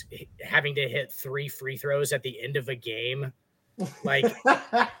James having to hit 3 free throws at the end of a game,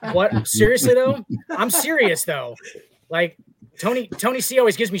 what? Seriously though, I'm serious though. Tony C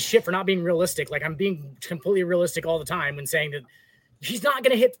always gives me shit for not being realistic. I'm being completely realistic all the time when saying that he's not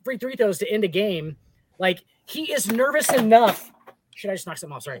going to hit free throws to end a game. He is nervous enough. Should I just knock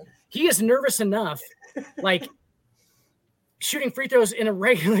something off? Sorry. He is nervous enough, shooting free throws in a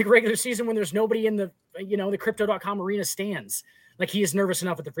regular season when there's nobody in the crypto.com arena stands. He is nervous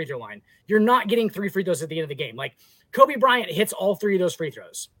enough at the free throw line. You're not getting 3 free throws at the end of the game. Kobe Bryant hits all 3 of those free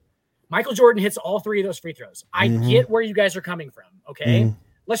throws. Michael Jordan hits all 3 of those free throws. I get where you guys are coming from. Okay.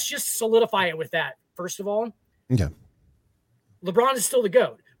 Let's just solidify it with that. First of all, okay. LeBron is still the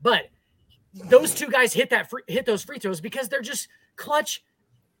GOAT, but those 2 guys hit those free throws because they're just clutch.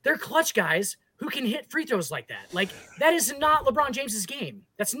 They're clutch guys who can hit free throws like that. That is not LeBron James's game.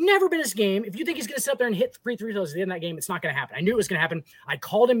 That's never been his game. If you think he's going to sit up there and hit free throws at the end of that game, it's not going to happen. I knew it was going to happen. I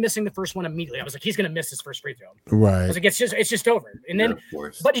called him missing the first one immediately. I was like, he's going to miss his first free throw. Right. I was like, it's just over. And then,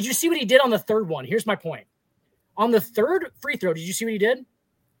 but did you see what he did on the third one? Here's my point. On the third free throw, did you see what he did?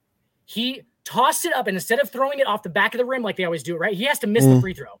 He tossed it up, and instead of throwing it off the back of the rim like they always do it, right? He has to miss the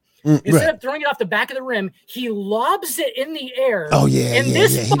free throw. Instead of throwing it off the back of the rim, he lobs it in the air. Oh, yeah. And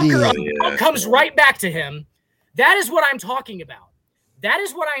this fucker comes right back to him. That is what I'm talking about. That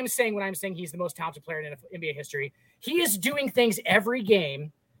is what I am saying when I'm saying he's the most talented player in NBA history. He is doing things every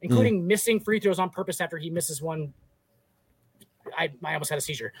game, including missing free throws on purpose after he misses one. I almost had a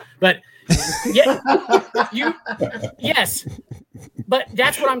seizure. But yes. But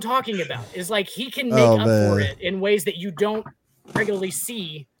that's what I'm talking about. Is he can make up for it in ways that you don't regularly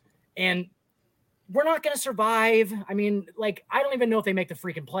see. And we're not going to survive. I mean, I don't even know if they make the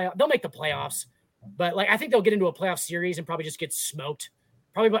freaking playoff. They'll make the playoffs, but I think they'll get into a playoff series and probably just get smoked.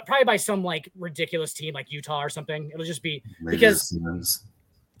 Probably by some ridiculous team like Utah or something. It'll just be because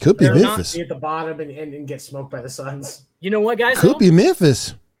could be Memphis at the bottom and get smoked by the Suns. You know what, guys? Could be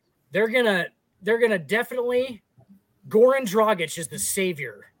Memphis. They're gonna definitely. Goran Dragic is the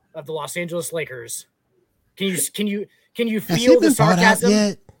savior of the Los Angeles Lakers. Can you feel the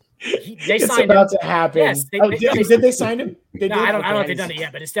sarcasm? They signed him. About to happen. Yes, did they sign him? I don't know if they've done it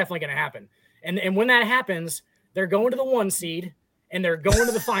yet, but it's definitely going to happen. And when that happens, they're going to the 1 seed and they're going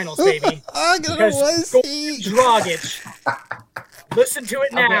to the finals, baby. Because Dragic. Listen to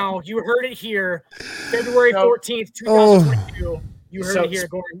it now. Okay. You heard it here, February 14th, 2022. You heard it here,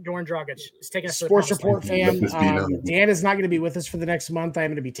 Goran Dragic is taking us to the Sports Report fam. Dan is not going to be with us for the next month. I'm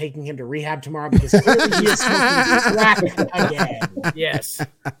going to be taking him to rehab tomorrow because clearly he is smoking crack again. Yes.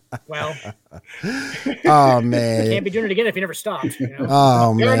 Well. Oh man. Can't be doing it again if he never stopped.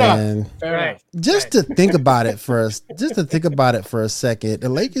 Oh man. Fair enough. Just to think about it for a second, the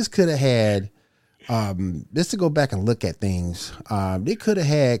Lakers could have had. Just to go back and look at things, they could have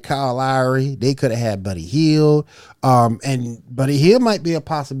had Kyle Lowry, they could have had Buddy Hield, and Buddy Hield might be a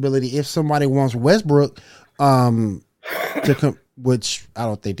possibility if somebody wants Westbrook to which I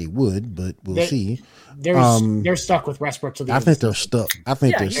don't think they would, but we'll see. They're stuck with Westbrook till the end. I think they're stuck. I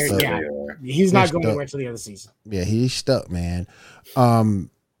think they're stuck. Yeah, he's not going anywhere till the end of the season. Yeah, he's stuck, man.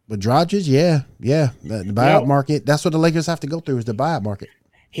 But Dragic, yeah, the buyout market. That's what the Lakers have to go through is the buyout market.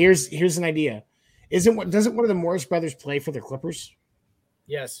 Here's an idea. Doesn't one of the Morris brothers play for the Clippers?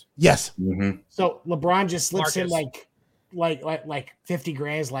 Yes. Mm-hmm. So LeBron just slips in like 50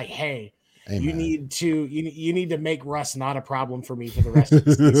 grand. Is like, hey, you need to make Russ not a problem for me for the rest of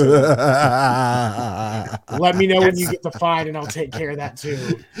the season. Let me know when you get the fine, and I'll take care of that too.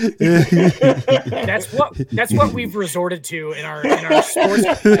 That's what we've resorted to in our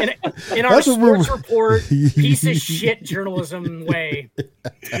sports in our sports report piece of shit journalism way.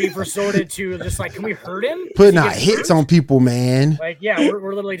 We've resorted to just like, can we hurt him? Putting out hits on people, man. Like, yeah,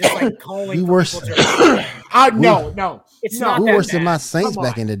 we're literally just like calling. We worse. No. It's not we that worse than bad. my Saints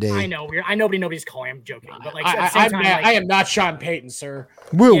back in the day. I know. Nobody's calling. I'm joking, but like at the same time, I am not Sean Payton, sir.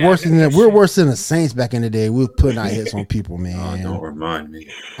 We're worse than the Saints back in the day. We're putting our hits on people, man. Don't remind me.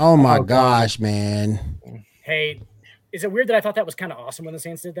 Oh my gosh, man. Hey, is it weird that I thought that was kind of awesome when the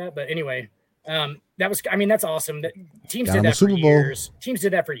Saints did that? But anyway, that's awesome. That teams did that for years. Teams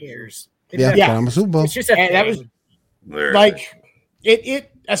did that for years. I'm a Super Bowl. It's just that was like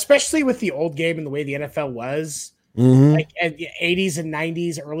it, especially with the old game and the way the NFL was. Mm-hmm. Like at the 80s and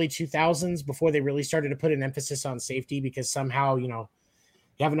 90s, early 2000s, before they really started to put an emphasis on safety, because somehow, you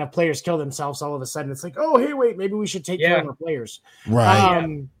have enough players kill themselves, all of a sudden it's like, oh, hey, wait, maybe we should take care of our players.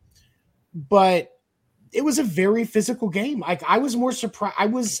 Right. But it was a very physical game. Like I was more surprised. I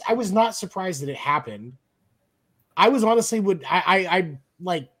was not surprised that it happened. I was honestly I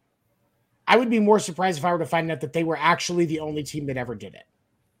would be more surprised if I were to find out that they were actually the only team that ever did it.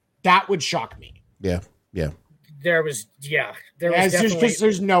 That would shock me. Yeah. There's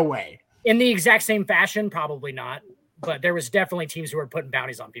no way. In the exact same fashion, probably not. But there was definitely teams who were putting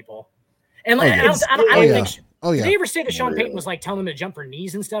bounties on people. And like, I don't think. Did they ever say that Sean Payton was like telling them to jump for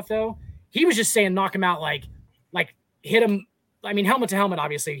knees and stuff? Though he was just saying knock him out, like hit him. I mean, helmet to helmet.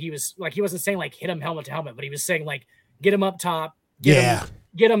 Obviously, he wasn't saying like hit him helmet to helmet, but he was saying like get him up top. Get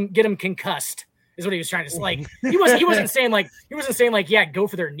him concussed. Is what he was trying to say. Like he wasn't saying like yeah, go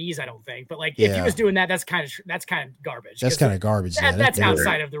for their knees. I don't think, but like if he was doing that, that's kind of garbage. That's kind of garbage. That's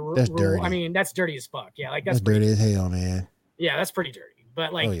outside of the rule. That's dirty. I mean, that's dirty as fuck. Yeah, like that's dirty as hell, man. Yeah, that's pretty dirty.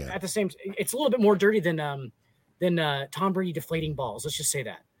 But like at the same, it's a little bit more dirty than Tom Brady deflating balls. Let's just say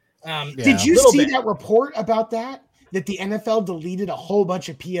that. Did you see that report about that the NFL deleted a whole bunch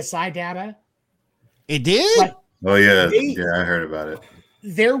of PSI data? It did. I heard about it.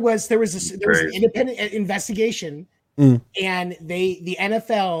 There was an independent investigation, and the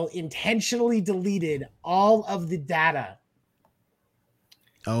NFL intentionally deleted all of the data.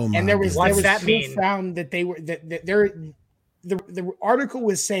 Oh my! And there was that mean? Found that they were the article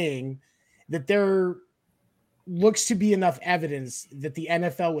was saying that there looks to be enough evidence that the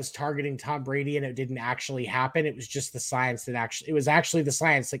NFL was targeting Tom Brady, and it didn't actually happen. It was just the science the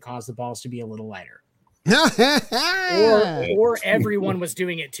science that caused the balls to be a little lighter. or everyone was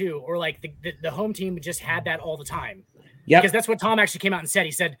doing it too, or like the home team just had that all the time. Yeah, because that's what Tom actually came out and said.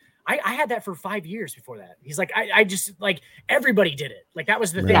 He said, I had that for 5 years before that. He's like, I just like everybody did it. Like that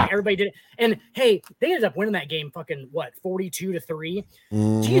was the thing. Everybody did it. And hey, they ended up winning that game fucking 42-3.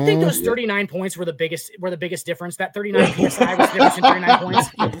 Do you think those 39 points were the biggest difference? That 39 PSI was the difference in 39 points?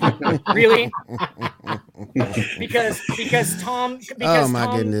 Really? Because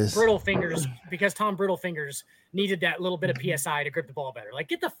Tom Brittle Fingers needed that little bit of PSI to grip the ball better. Like,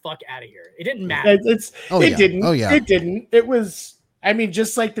 get the fuck out of here. It didn't matter. It didn't. It was, I mean,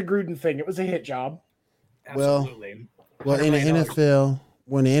 just like the Gruden thing, it was a hit job. Absolutely. Well, in the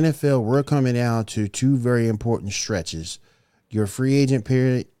NFL, we're coming down to two very important stretches: your free agent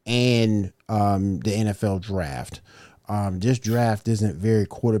period and the NFL draft. This draft isn't very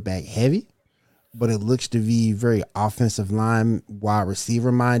quarterback heavy, but it looks to be very offensive line, wide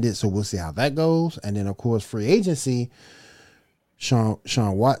receiver minded. So we'll see how that goes. And then, of course, free agency.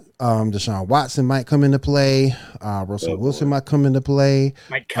 Deshaun Watson might come into play. Russell Wilson might come into play.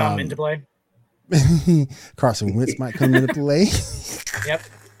 Carson Wentz might come into play.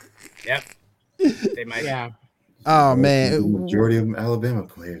 Yep. They might. Yeah. Oh man, the majority of Alabama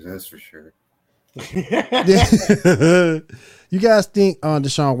players, that's for sure. You guys think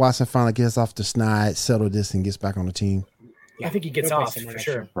Deshaun Watson finally gets off the snide, settle this, and gets back on the team? I think he gets off for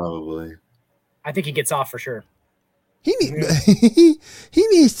sure. Probably. I think he gets off for sure. He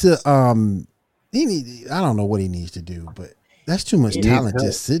needs to I don't know what he needs to do, but that's too much talent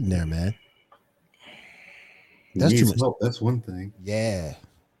just sitting there, man. That's too much help. That's one thing. Yeah.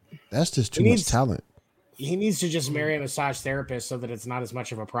 That's just too much talent. He needs to just marry a massage therapist so that it's not as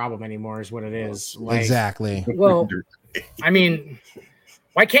much of a problem anymore, is what it is. Like, exactly. Well, I mean,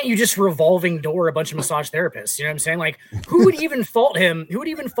 why can't you just revolving door a bunch of massage therapists? You know what I'm saying? Like, who would even fault him? Who would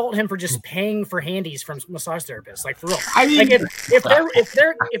even fault him for just paying for handies from massage therapists? Like, for real. I mean, like if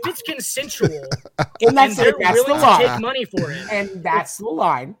it's consensual, and that's they're that's willing the line. to take money for it, and that's the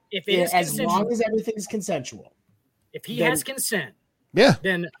line. If it is as long as everything's consensual, if he has consent, yeah,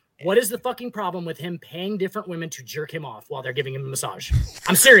 then what is the fucking problem with him paying different women to jerk him off while they're giving him a massage?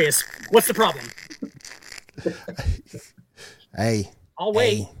 I'm serious. What's the problem? Hey. I'll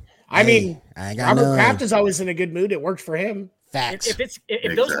wait. I mean, Robert Kraft is always in a good mood. It worked for him. Facts.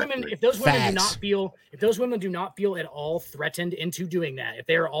 If those women do not feel at all threatened into doing that, if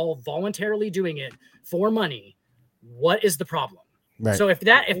they are all voluntarily doing it for money, what is the problem? Right. So if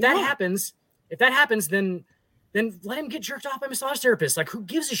that happens, then let him get jerked off by a massage therapist. Like, who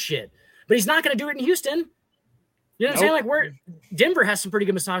gives a shit? But he's not going to do it in Houston. You know what I'm saying? Like, Denver has some pretty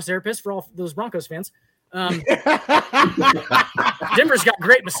good massage therapists for all those Broncos fans. Denver's got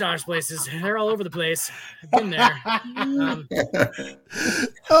great massage places. They're all over the place. I've been there.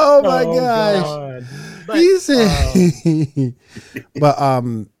 Oh my gosh. But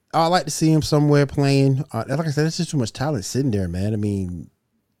I like to see him somewhere playing. Like I said, it's just too much talent sitting there, man. I mean,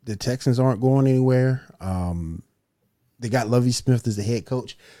 the Texans aren't going anywhere. They got Lovie Smith as the head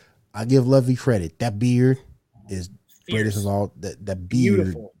coach. I give Lovie credit. That beard is greatest of all. That beard.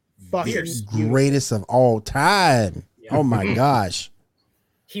 Beautiful. Greatest of all time. Yeah. Oh my gosh.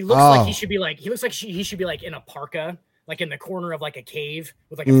 He looks like he should be like in a parka, like in the corner of like a cave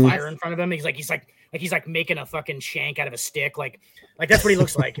with like a fire in front of him. He's like making a fucking shank out of a stick. Like that's what he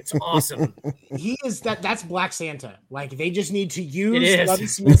looks like. It's awesome. He is that's Black Santa. Like, they just need to use Lovie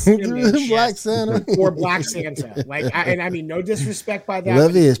Smith's Black Santa for Black Santa. Like, I mean, no disrespect by that.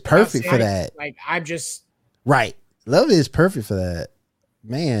 Lovie is perfect for that. Like, I'm just right. Lovie is perfect for that.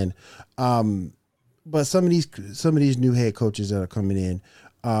 Man, but some of these new head coaches that are coming in,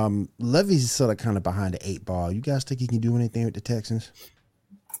 Lovie's sort of kind of behind the 8 ball. You guys think he can do anything with the Texans?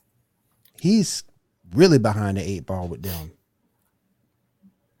 He's really behind the 8 ball with them.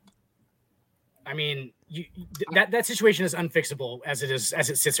 I mean, that situation is unfixable as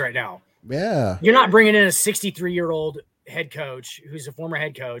it sits right now. Yeah, you're not bringing in a 63-year-old head coach who's a former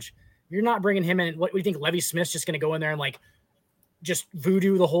head coach. You're not bringing him in. What do you think? Lovie Smith's just going to go in there and like just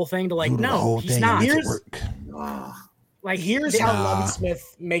voodoo the whole thing to like, no, he's not. Here's how Lovie Lovie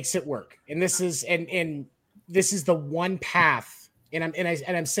Smith makes it work. And this is the one path. And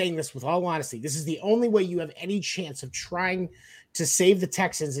I'm saying this with all honesty. This is the only way you have any chance of trying to save the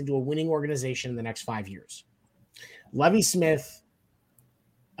Texans into a winning organization in the next 5 years. Lovie Smith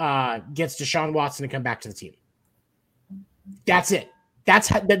gets Deshaun Watson to come back to the team. That's it.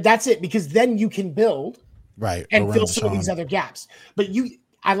 That's it, because then you can build right and fill some of these other gaps. But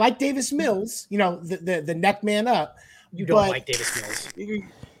I like Davis Mills, the neck man up. You don't like Davis Mills.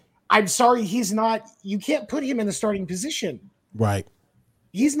 I'm sorry, he's not. You can't put him in the starting position. Right.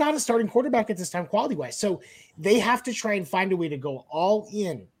 He's not a starting quarterback at this time, quality wise. So they have to try and find a way to go all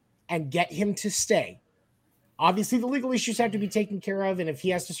in and get him to stay. Obviously, the legal issues have to be taken care of, and if he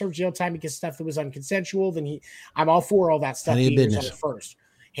has to serve jail time because stuff that was unconsensual, then I'm all for all that stuff. First,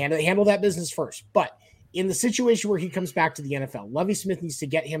 handle that business first. But in the situation where he comes back to the NFL, Lovie Smith needs to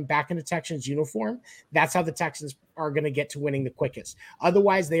get him back in the Texans uniform. That's how the Texans are going to get to winning the quickest.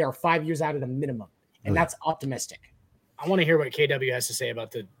 Otherwise, they are 5 years out at a minimum, and that's optimistic. I want to hear what KW has to say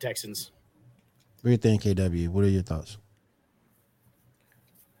about the Texans. What do you think, KW? What are your thoughts?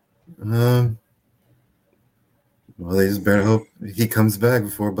 Well, they just better hope he comes back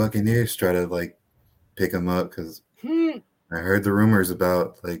before Buccaneers try to like pick him up, because I heard the rumors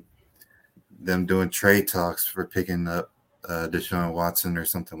about like them doing trade talks for picking up Deshaun Watson or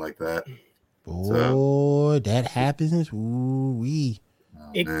something like that. Boy, that happens. Ooh-wee.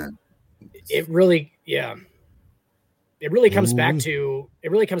 It really comes back to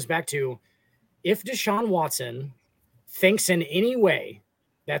if Deshaun Watson thinks in any way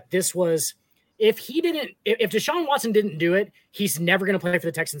that this was. If Deshaun Watson didn't do it, he's never going to play for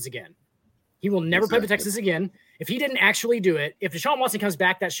the Texans again. He will never play for the Texans again. If he didn't actually do it, if Deshaun Watson comes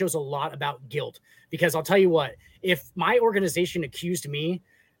back, that shows a lot about guilt. Because I'll tell you what, if my organization accused me,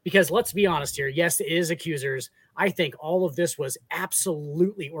 because let's be honest here, yes, it is accusers. I think all of this was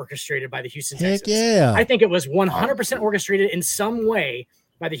absolutely orchestrated by the Houston Texans. Yeah. I think it was 100% orchestrated in some way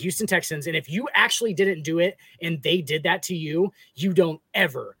by the Houston Texans. And if you actually didn't do it and they did that to you, you don't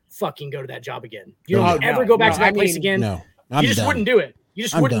ever fucking go to that job again. You don't ever go back to that place again. No, you just wouldn't do it. You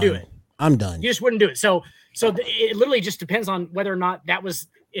just wouldn't do it. I'm done. You just wouldn't do it. So it literally just depends on whether or not that was,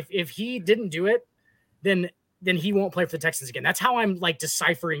 if he didn't do it, then he won't play for the Texans again. That's how I'm like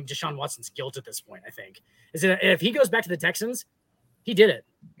deciphering Deshaun Watson's guilt at this point. I think is that if he goes back to the Texans, he did it.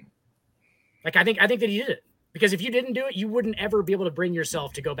 Like I think that he did it, because if you didn't do it, you wouldn't ever be able to bring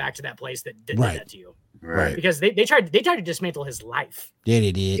yourself to go back to that place that did that to you. Right. Because they tried to dismantle his life. Yeah,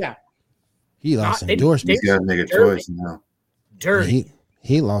 they did. Yeah. He lost endorsements. He's got to make a choice now. Dirty.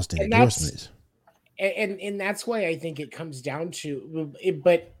 He lost endorsements. And that's why I think it comes down to it,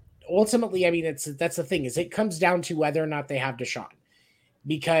 but ultimately, I mean, that's the thing, is it comes down to whether or not they have Deshaun,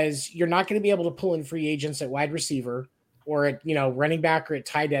 because you're not going to be able to pull in free agents at wide receiver or at, running back or at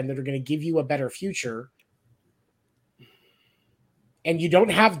tight end that are going to give you a better future. And you don't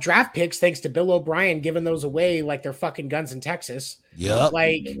have draft picks, thanks to Bill O'Brien giving those away like they're fucking guns in Texas. Yep.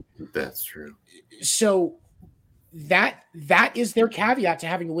 Like, that's true. So that is their caveat to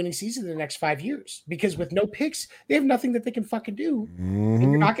having a winning season in the next 5 years, because with no picks, they have nothing that they can fucking do. And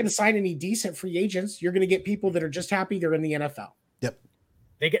you're not going to sign any decent free agents. You're going to get people that are just happy they're in the NFL. Yep.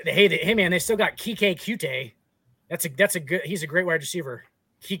 Hey man, they still got Kike Kute. That's a good. He's a great wide receiver.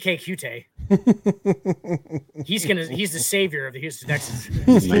 Kike Kute. He's the savior of the Houston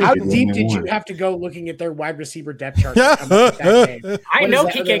Texans. How deep did you have to go looking at their wide receiver depth chart? I know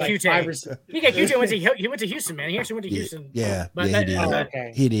Kike Kute. Kike Kute went to Houston, man. He actually went to Houston. Yeah, but he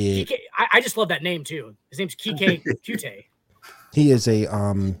did. He did. I just love that name too. His name's Kike Kute. He is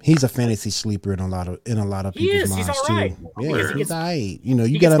he's a fantasy sleeper in a lot of people's minds. He's all right. Too. Yeah, he's all right.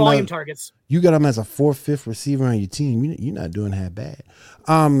 You got him volume targets. You got him as a 4th, 5th receiver on your team. You're not doing that bad.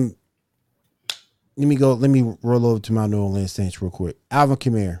 Let me roll over to my New Orleans Saints real quick. Alvin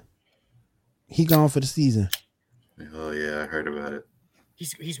Kamara. He gone for the season. Oh yeah, I heard about it.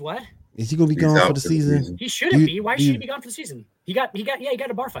 He's what? Is he gonna be gone for the season? He shouldn't be. Why should he be gone for the season? He got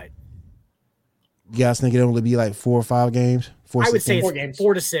a bar fight. You guys think it'll only be like 4 or 5 games? I would say 4 games.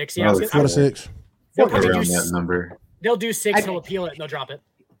 4 to 6. Yeah, 4 to 6. They'll probably around that number. They'll do 6. He'll appeal it and they'll drop it.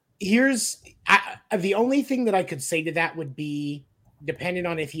 The only thing that I could say to that would be depending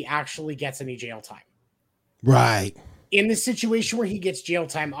on if he actually gets any jail time. Right. In the situation where he gets jail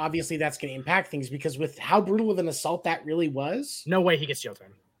time, obviously that's going to impact things, because with how brutal of an assault that really was, no way he gets jail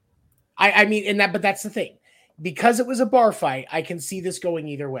time. But that's the thing. Because it was a bar fight, I can see this going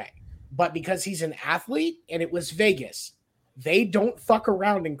either way. But because he's an athlete and it was Vegas, they don't fuck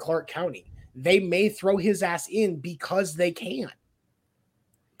around in Clark County. They may throw his ass in because they can.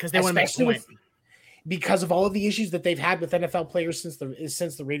 Because they want to make a point. Because of all of the issues that they've had with NFL players since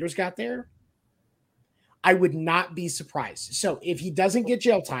the Raiders got there, I would not be surprised. So if he doesn't get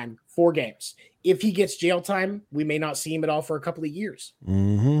jail time, 4 games. If he gets jail time, we may not see him at all for a couple of years.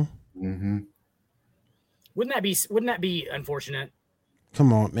 Mm-hmm. Mm-hmm. Wouldn't that be unfortunate?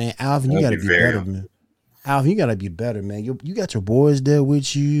 Come on, man. Alvin, you got to be better, man. Alvin, you got to be better, man. You got your boys there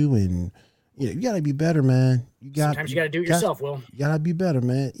with you, and you got to be better, man. Sometimes you got to do it yourself, Will. You got to be better,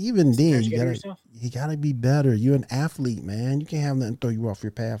 man. Even then, you got to be better. You're an athlete, man. You can't have nothing throw you off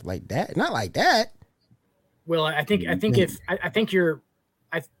your path like that. Not like that. Well, I think you're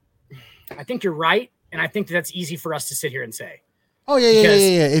right, and I think that's easy for us to sit here and say. Oh yeah.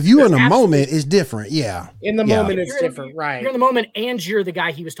 If you're in the moment, it's different. Yeah. In the moment, it's different, right? You're in the moment, and you're the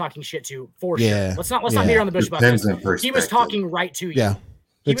guy he was talking shit to for sure. Let's not beat around the bush about this. He was talking right to you. Yeah.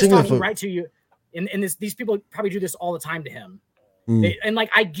 He was talking right to you, and these people probably do this all the time to him. And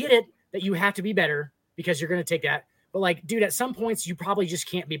I get it that you have to be better because you're going to take that, but dude, at some points you probably just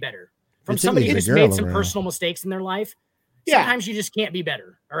can't be better. From somebody who's made some personal mistakes in their life, sometimes you just can't be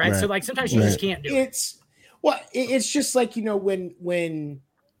better. All right. So sometimes you just can't do it. It's just like, when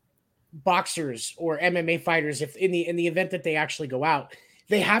boxers or MMA fighters, if in the event that they actually go out,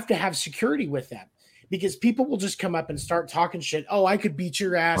 they have to have security with them, because people will just come up and start talking shit. Oh, I could beat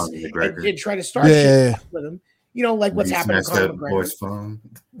your ass and try to start shit with them. Like what's happening to Conor McGregor.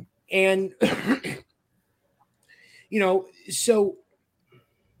 And so.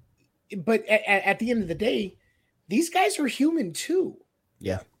 But at the end of the day, these guys are human too.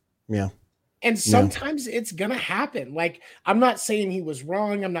 Yeah. And sometimes it's going to happen. I'm not saying he was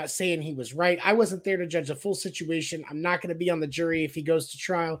wrong. I'm not saying he was right. I wasn't there to judge a full situation. I'm not going to be on the jury if he goes to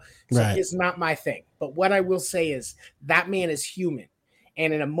trial. So it's not my thing. But what I will say is that man is human.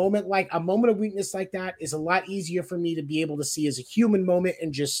 And in a moment of weakness like that is a lot easier for me to be able to see as a human moment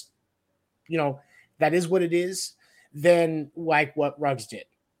and just, that is what it is, than like what Ruggs did.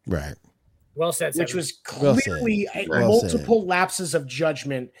 Right. Well said. Which was clearly multiple lapses of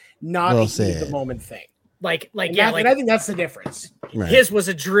judgment, not a heat of the moment thing. And I think that's the difference. Right. His was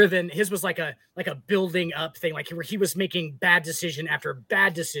like a building up thing, where he was making bad decision after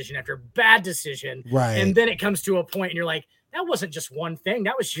bad decision after bad decision. Right. And then it comes to a point and you're like, that wasn't just one thing.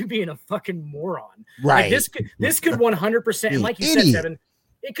 That was you being a fucking moron. Right. Like this could 100%, and like you Idiot. said, Seven,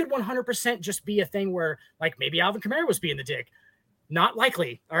 it could 100% just be a thing where like maybe Alvin Kamara was being the dick. Not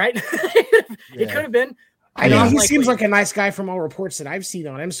likely. All right. It could have been. I mean, he seems like a nice guy from all reports that I've seen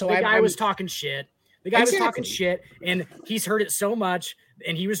on him. So the guy was talking shit. The guy was talking shit, and he's heard it so much,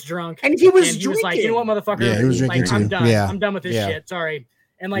 and he was drunk. And he was He was like, you know what, motherfucker? Yeah, he was drinking like, I'm too. done. Yeah. I'm done with this shit. Sorry.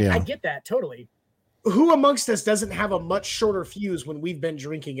 And like, I get that totally. Who amongst us doesn't have a much shorter fuse when we've been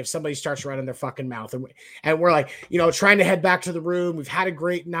drinking if somebody starts running their fucking mouth and we're like, trying to head back to the room. We've had a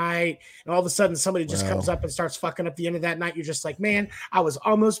great night. And all of a sudden somebody just comes up and starts fucking up the end of that night. You're just like, man, I was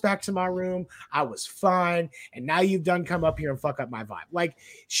almost back to my room. I was fine. And now you've done come up here and fuck up my vibe. Like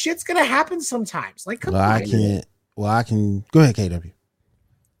shit's going to happen sometimes. Like, come on. I can go ahead, KW.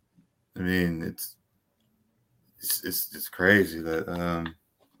 I mean, it's crazy that,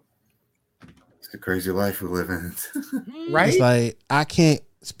 a crazy life we live in. Right? It's like I can't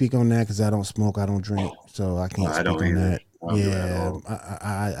speak on that because I don't smoke, I don't drink, so I can't speak on that.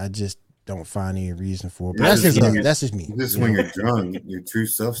 I just don't find any reason for it. But that's just me. Just when you're drunk, your true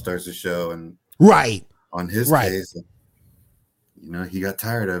self starts to show, and on his case, he got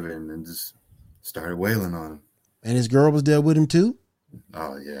tired of it and then just started wailing on him. And his girl was there with him too.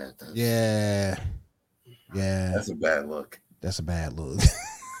 Oh yeah, that's a bad look. That's a bad look.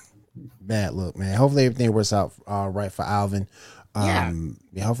 Bad look, man. Hopefully everything works out right for Alvin.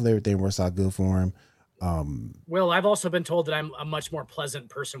 Hopefully everything works out good for him. Well, I've also been told that I'm a much more pleasant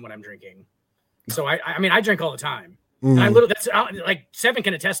person when I'm drinking. So I mean, I drink all the time. And I literally, that's like Seven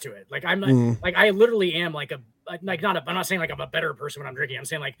can attest to it. Like I'm like I literally am like I'm not saying like I'm a better person when I'm drinking. I'm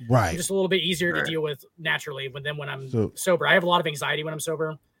saying like I'm just a little bit easier to deal with naturally than when I'm sober. I have a lot of anxiety when I'm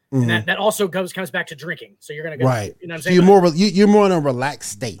sober. And that also comes back to drinking. So you're gonna go right. You know what I'm so saying? you're more in a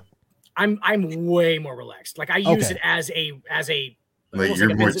relaxed state. I'm way more relaxed. Like I use it as a like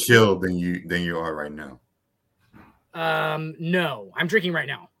you're more chilled than you are right now. No, I'm drinking right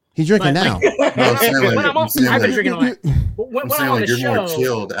now. He's drinking now. I've been drinking all night. When I'm on the you're show, more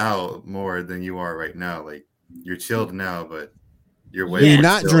chilled out more than you are right now. Like you're chilled now, but you're way. You're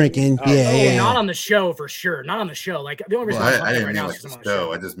not drinking. Not on the show for sure. Not on the show. Like the only reason I didn't mean like the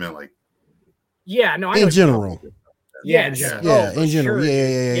show. I just meant like. Yeah, no. In general. In general.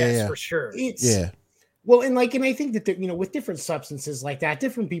 Yes, for sure. Well, and I think that with different substances like that,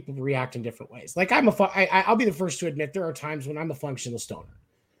 different people react in different ways. Like I'll be the first to admit there are times when I'm a functional stoner.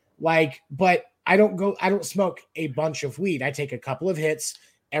 Like, but I don't smoke a bunch of weed. I take a couple of hits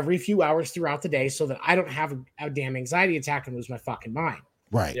every few hours throughout the day so that I don't have a damn anxiety attack and lose my fucking mind.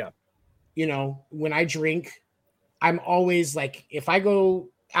 Right. Yeah. When I drink, I'm always like, if I go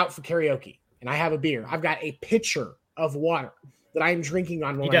out for karaoke and I have a beer, I've got a pitcher of water that I'm drinking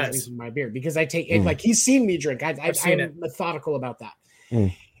on while I'm drinking my beer because I take it. Like he's seen me drink. I'm methodical about that.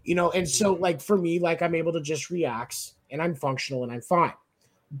 And so like for me, like I'm able to just relax and I'm functional and I'm fine.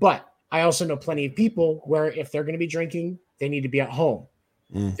 But I also know plenty of people where if they're going to be drinking, they need to be at home.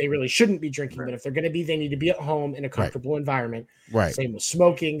 They really shouldn't be drinking, but if they're going to be, they need to be at home in a comfortable environment. Right. Same with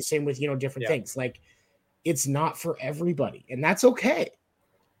smoking, same with, different things. Like it's not for everybody and that's okay.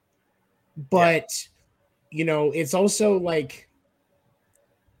 But, it's also like,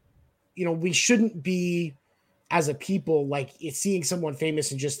 we shouldn't be as a people, like it's seeing someone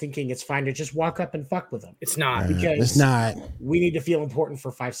famous and just thinking it's fine to just walk up and fuck with them. It's not. Because it's not. We need to feel important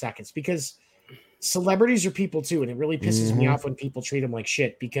for 5 seconds because celebrities are people too. And it really pisses me off when people treat them like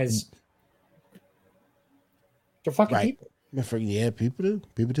shit because they're fucking people. Yeah, people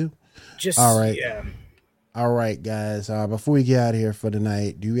do. Just all right. Yeah. All right, guys. Before we get out of here for the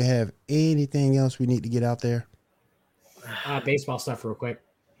night, do we have anything else we need to get out there? Baseball stuff real quick.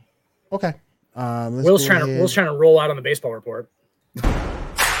 Okay. Will's trying to roll out on the baseball report.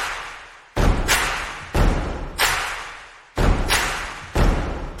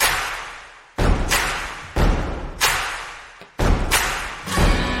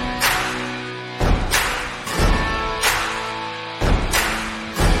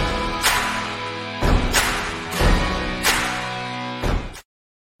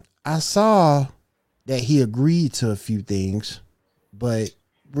 I saw that he agreed to a few things, but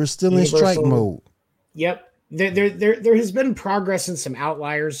we're still in strike mode. Yep. There has been progress in some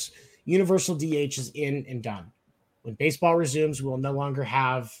outliers. Universal DH is in and done. When baseball resumes, we'll no longer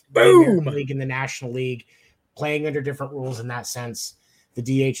have the American League and the National League playing under different rules in that sense. The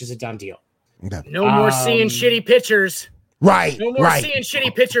DH is a done deal. Okay. No more seeing shitty pitchers. Right. No more seeing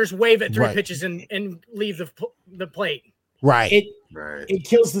shitty pitchers wave at 3 pitches and leave the plate. Right. It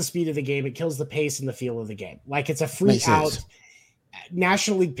kills the speed of the game. It kills the pace and the feel of the game. Like it's a free out.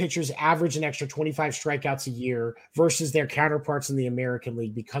 National League pitchers average an extra 25 strikeouts a year versus their counterparts in the American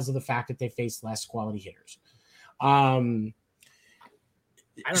League because of the fact that they face less quality hitters. I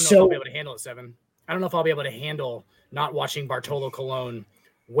don't know if I'll be able to handle it, 7. I don't know if I'll be able to handle not watching Bartolo Colon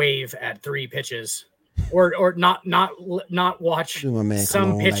wave at 3 pitches, or not watch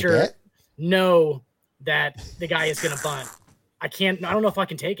some pitcher know that the guy is going to bunt. I don't know if I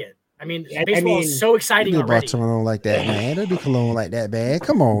can take it. I mean, baseball is so exciting already. Bartolo like that, man. Don't do Cologne like that, man.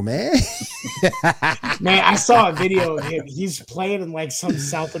 Come on, man. Man, I saw a video of him. He's playing in like some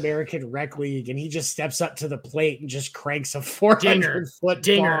South American rec league, and he just steps up to the plate and just cranks a 400-foot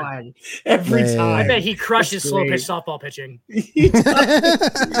dinger every time. I bet he crushes slow pitch softball pitching.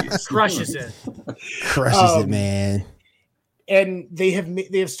 Crushes it. Crushes it, man. And they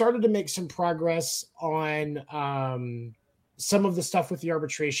have started to make some progress on some of the stuff with the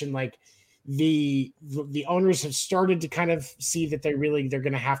arbitration. Like the owners have started to kind of see that they're going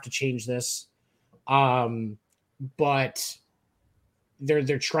to have to change this. But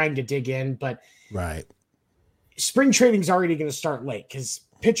they're trying to dig in, but right. Spring training is already going to start late because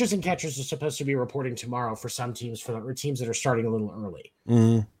pitchers and catchers are supposed to be reporting tomorrow for some teams, or teams that are starting a little early.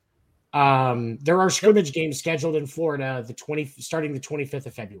 Mm-hmm. There are scrimmage games scheduled in Florida starting the 25th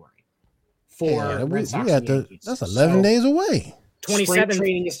of February. Red Sox that's 11 days away. 27th spring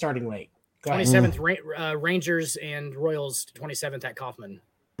training is starting late. 27th Rangers and Royals 27th at Kauffman.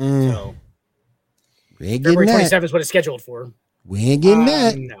 So February 27th is what it's scheduled for. We ain't getting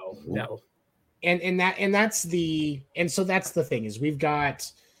that. No. So that's the thing is we've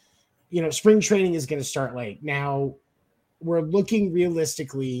got, spring training is going to start late. Now we're looking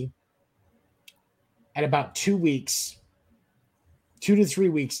realistically at about 2 weeks, 2 to 3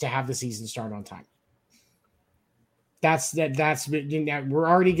 weeks to have the season start on time. We're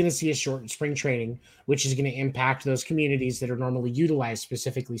already going to see a short spring training, which is going to impact those communities that are normally utilized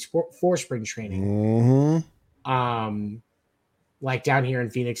specifically for spring training. Mm-hmm. Like down here in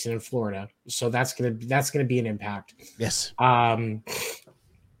Phoenix and in Florida. So that's going to be an impact. Yes. But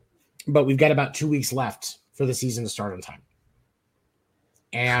we've got about 2 weeks left for the season to start on time.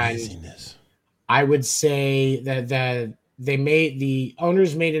 And craziness. I would say that the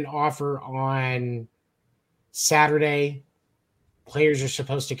owners made an offer on Saturday. Players are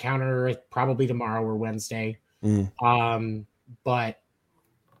supposed to counter it probably tomorrow or Wednesday. But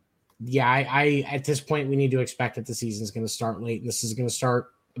yeah, I at this point we need to expect that the season is going to start late, and this is going to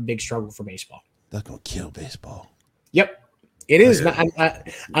start a big struggle for baseball. That's going to kill baseball. Yep, it is.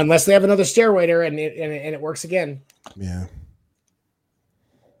 Unless they have another steroid error and it works again. Yeah.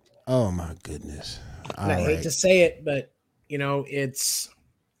 Oh my goodness. I hate to say it, but it's.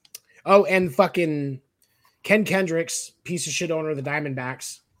 Oh, and fucking Ken Kendricks, piece of shit owner of the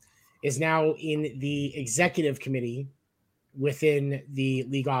Diamondbacks, is now in the executive committee within the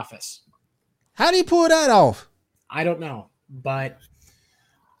league office. How do you pull that off? I don't know, but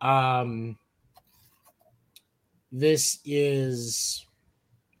this is,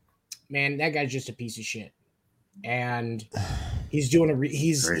 man, that guy's just a piece of shit, and he's doing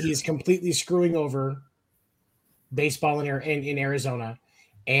he's completely screwing over baseball in Arizona,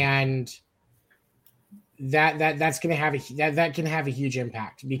 and that's going to have that can have a huge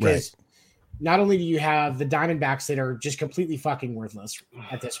impact because not only do you have the Diamondbacks that are just completely fucking worthless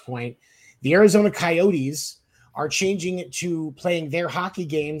at this point, the Arizona Coyotes are changing it to playing their hockey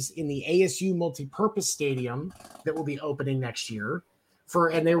games in the ASU multipurpose stadium that will be opening next year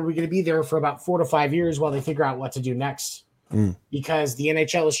and they were going to be there for about 4 to 5 years while they figure out what to do next. Because the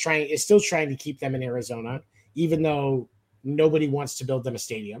NHL is still trying to keep them in Arizona, even though nobody wants to build them a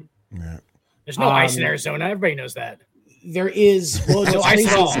stadium. Yeah. There's no ice in Arizona. Everybody knows that. There is. Well, no ice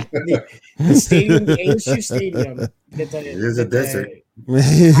at all. The stadium, the ASU stadium, it is a desert.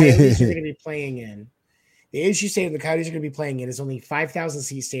 The Coyotes are going to be playing in. The ASU stadium the Coyotes are going to be playing in is only 5,000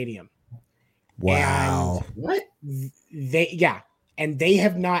 seat stadium. Wow. And what? And they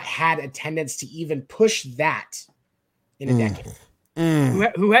have not had attendance to even push that in a decade.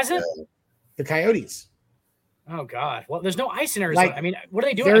 Who has it? The Coyotes. Oh God! Well, there's no ice in Arizona. Like, I mean, what are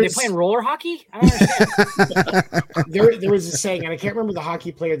they doing? Are they playing roller hockey? I don't understand. there was a saying, and I can't remember the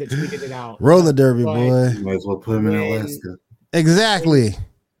hockey player that tweeted it out. Roller derby, boy. Might as well put him in Alaska. Exactly.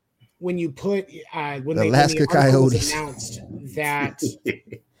 When you put when the the Alaska Coyotes announced that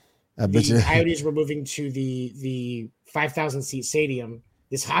I bet the Coyotes were moving to the 5,000 seat stadium,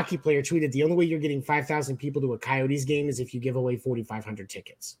 this hockey player tweeted, "The only way you're getting 5,000 people to a Coyotes game is if you give away 4,500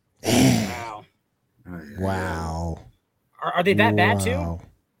 tickets." Wow. Wow. Are they that bad too?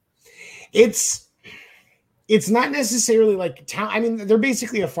 It's not necessarily like town. I mean, they're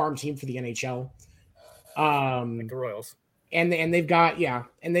basically a farm team for the NHL. Like the Royals. and they've got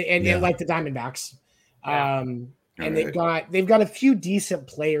and like the Diamondbacks. And they've got a few decent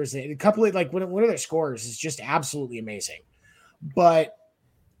players. A couple of like one of their scorers is just absolutely amazing. But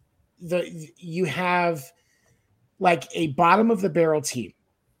you have like a bottom of the barrel team.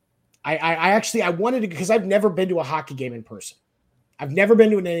 I wanted to, because I've never been to a hockey game in person. I've never been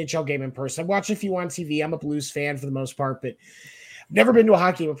to an NHL game in person. I've watched a few on TV. I'm a Blues fan for the most part, but I've never been to a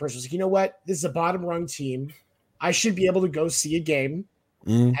hockey game in person. I was like, you know what? This is a bottom rung team. I should be able to go see a game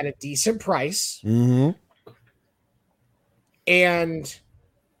at a decent price. Mm-hmm. And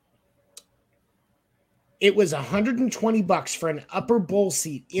it was $120 for an upper bowl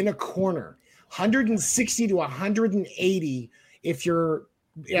seat in a corner, $160 to $180 if you're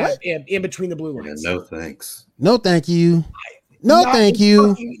in between the blue lines. No thanks. No, thank you. Thank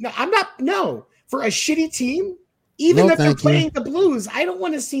you. For a shitty team, even if they're playing the Blues, I don't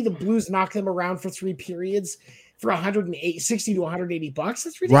want to see the Blues knock them around for 3 periods for $60 to $180.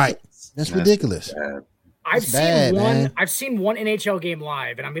 That's ridiculous. Right. That's ridiculous. I've seen one NHL game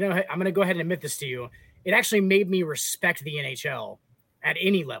live, and I'm gonna go ahead and admit this to you. It actually made me respect the NHL at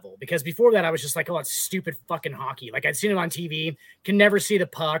any level, because before that I was just like, oh, it's stupid fucking hockey. Like I'd seen it on TV, can never see the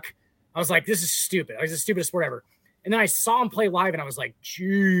puck. I was like, this is stupid. It's the stupidest sport ever. And then I saw him play live, and I was like,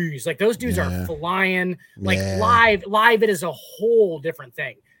 geez, like those dudes are flying. Like live, it is a whole different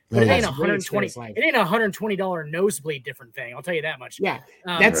thing. But it ain't $120. It ain't $120 nosebleed different thing. I'll tell you that much. Yeah,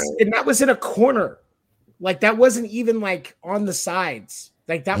 and that was in a corner. Like that wasn't even like on the sides.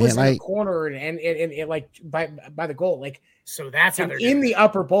 Like that was in the corner and like by the goal. Like so that's how they're in the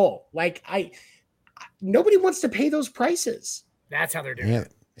upper bowl. Like nobody wants to pay those prices. That's how they're doing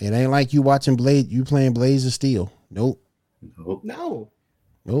it. It ain't like you watching you playing Blades of Steel. Nope.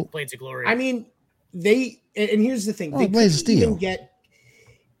 Blades of Glory. I mean, and here's the thing. They Blades of Steel. Get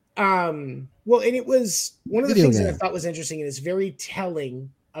and it was one of the things that I thought was interesting and is very telling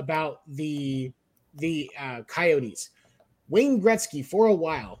about the Coyotes. Wayne Gretzky for a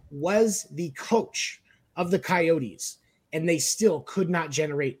while was the coach of the Coyotes, and they still could not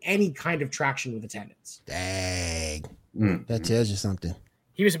generate any kind of traction with attendance. Dang. That tells you something.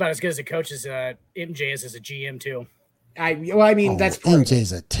 He was about as good as a coach as MJ is as a GM too. That's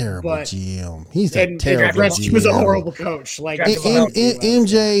MJ's a terrible GM. He's a terrible GM. He was a horrible coach. Like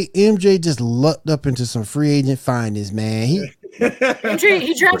MJ just lucked up into some free agent findings, man. He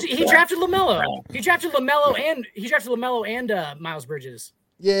drafted LaMelo. He drafted LaMelo and Miles Bridges.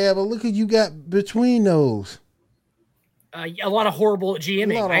 Yeah, but look what you got between those. A lot of horrible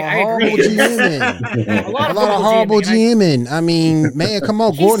GMing. I agree. A lot of horrible GMing. I mean, man, come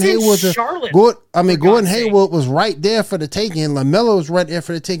on. Gordon Hayward was right there for the taking. LaMelo was right there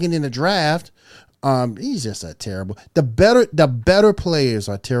for the taking in the draft. He's just a terrible. The better players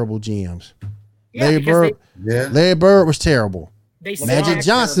are terrible GMs. Yeah, Larry Bird was terrible. Magic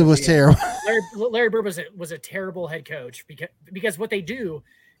Johnson was terrible. Larry Bird was a terrible head coach because what they do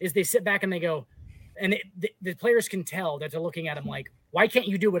is they sit back and they go, and the players can tell that they're looking at him like, why can't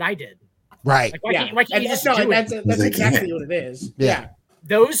you do what I did? Right. Like, why can't you just do it? That's exactly what it is. Yeah.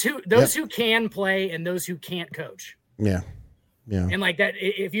 Those who can play and those who can't coach. Yeah. Yeah. And like that,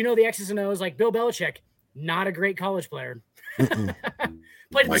 if you know the X's and O's, like Bill Belichick, not a great college player.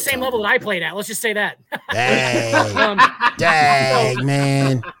 Played at the same level that I played at. Let's just say that. Dang,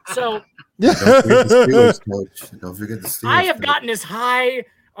 man. So don't forget the Steelers, coach. Don't forget the Steelers. I have gotten as high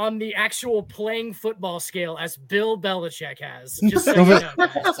on the actual playing football scale as Bill Belichick has. Just so you know.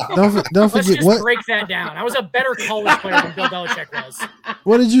 Don't Let's forget just break that down. I was a better college player than Bill Belichick was.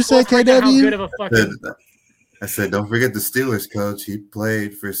 What did you say, KW? How good of a fucking... I said, don't forget the Steelers coach. He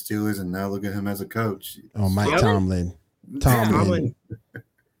played for Steelers, and now look at him as a coach. Oh, Mike Tomlin.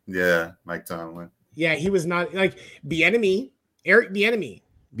 Yeah, Mike Tomlin. Yeah, he was not like Eric Bieniemy.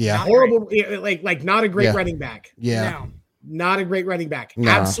 Yeah, horrible. Like not a great running back. Yeah, no. Not a great running back. No.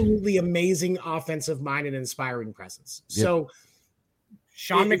 Absolutely amazing offensive mind and inspiring presence. Yep. So,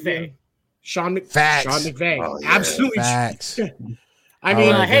 Sean McVay. Sean McVay. Oh, yeah. Absolutely. Facts. I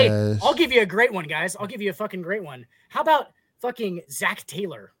mean, hey, I'll give you a great one, guys. I'll give you a fucking great one. How about fucking Zach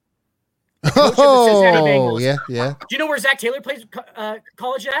Taylor? Oh, yeah. Do you know where Zach Taylor plays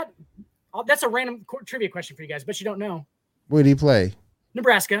college at? That's a random trivia question for you guys, but you don't know. Where did he play?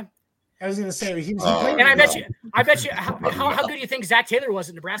 Nebraska. I was going to say he played. And I bet you, how good do you think Zach Taylor was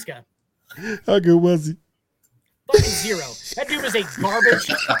at Nebraska? How good was he? Fucking zero. That dude was a garbage.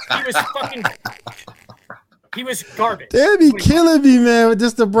 He was garbage. They be killing me, man, with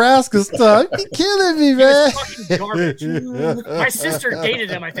this Nebraska stuff. Be killing me, man. He was fucking garbage. My sister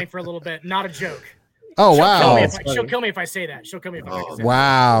dated him, I think, for a little bit. Not a joke. Oh, She'll kill me if I say that. She'll kill me if I say that.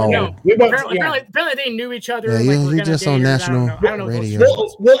 Wow. No, apparently they knew each other. Yeah, you're just on national radio.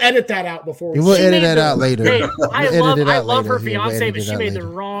 We'll edit that out before. We'll edit that out later. Hey, I love her fiance, but she made the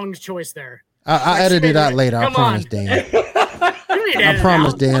wrong choice there. I'll edit it out later. I promise, Dan. I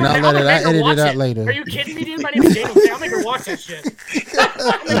promise, Dan. I'll edit it out later. Are you kidding me, dude? My name is Daniel. I'll make her watch that shit.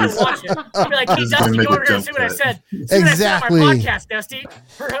 I'll make her watch it. I'll be like, hey, Dusty, go over here and see what I said. Exactly. See what I said on my podcast, Dusty.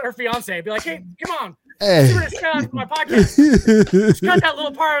 Her fiance. Be like, hey, come on. Hey. See what I said on my podcast. Just cut that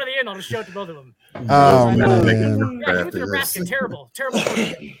little part at the end. I'll just show it to both of them. Oh, man. Yeah, you went to Nebraska. Terrible.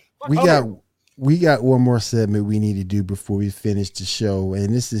 We got one more segment we need to do before we finish the show,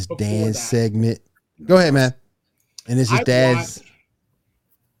 and this is Dan's segment. Go ahead, man. And this is Dad's.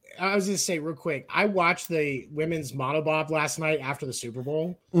 I was going to say real quick, I watched the women's monobob last night after the Super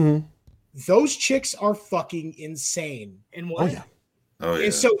Bowl. Mm-hmm. Those chicks are fucking insane. In what? Oh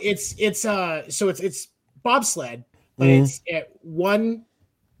yeah. So it's bobsled, but it's one.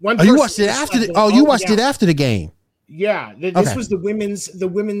 Oh, you watched it after you watched it after the game. Yeah, this was the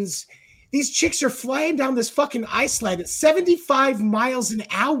women's. These chicks are flying down this fucking ice sled at 75 miles an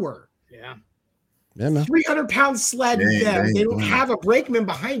hour. Yeah. Yeah, man. 300-pound sled. They don't have a brakeman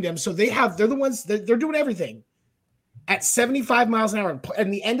behind them, so they're the ones they're doing everything at 75 miles an hour.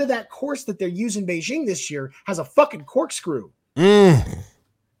 And the end of that course that they're using Beijing this year has a fucking corkscrew.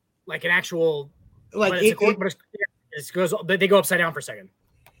 Like an actual, like it goes. They go upside down for a second.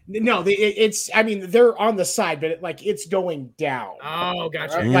 No, it's. I mean, they're on the side, but it's going down. Oh,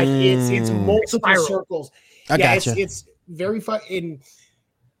 gotcha. Like it's multiple Spiral. circles. Gotcha. It's very fun.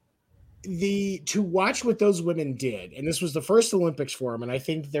 To watch what those women did, and this was the first Olympics for them, and I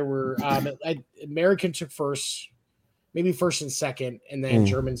think there were American took first, maybe first and second, and then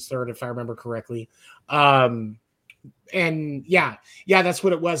Germans third, if I remember correctly. And that's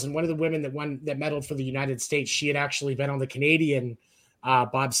what it was. And one of the women that medaled for the United States, she had actually been on the Canadian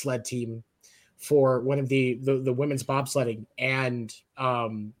bobsled team for one of the women's bobsledding, and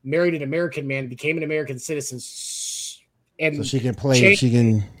married an American man, became an American citizen, and so she can play.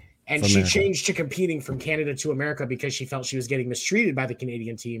 And she changed to competing from Canada to America because she felt she was getting mistreated by the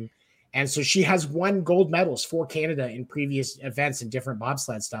Canadian team. And so she has won gold medals for Canada in previous events and different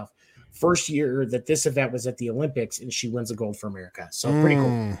bobsled stuff. First year that this event was at the Olympics, and she wins a gold for America. So pretty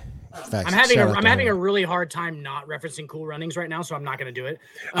cool. I'm having a really hard time not referencing Cool Runnings right now, so I'm not going to do it.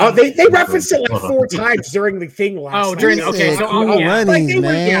 They referenced it like 4 times during the thing last night. Runnings,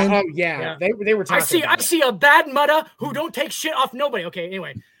 man. They were talking. I see a bad mutta who don't take shit off nobody. Okay,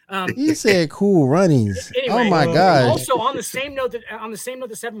 anyway. You said Cool Runnings. Anyway, oh my god! Also, on the same note that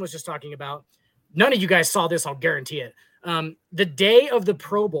Seven was just talking about, none of you guys saw this. I'll guarantee it. The day of the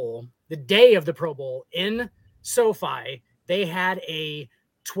Pro Bowl in SoFi, they had a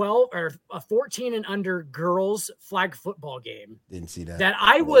 12 or a 14 and under girls flag football game. Didn't see that. That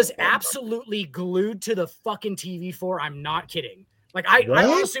I was absolutely glued to the fucking TV for. I'm not kidding. Like I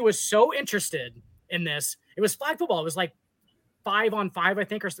honestly was so interested in this. It was flag football. It was like 5-on-5, I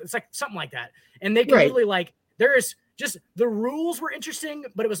think, or it's like something like that. And they completely like, there's just the rules were interesting,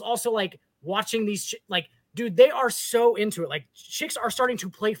 but it was also like watching these dude, they are so into it. Like chicks are starting to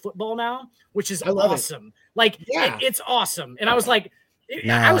play football now, which is awesome. It's awesome. And I was like,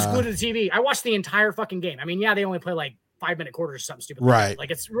 I was glued to the TV. I watched the entire fucking game. I mean, they only play like 5-minute quarters or something stupid. Right. Like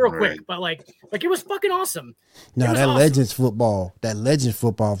it's real quick, but like it was fucking awesome. No, that awesome. Legends football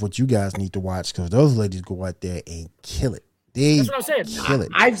is what you guys need to watch, because those ladies go out there and kill it. That's what I'm saying. Kill it.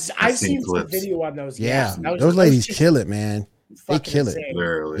 I've seen some video on those. Yeah, those ladies kill it, man. They kill it.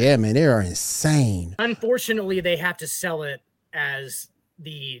 Literally. Yeah, man, they are insane. Unfortunately, they have to sell it as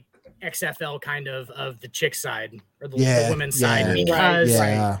the XFL kind of the chick side or the women's side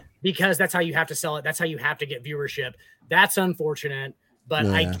because that's how you have to sell it. That's how you have to get viewership. That's unfortunate, but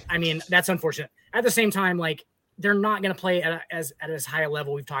I mean that's unfortunate. At the same time, like they're not going to play at as high a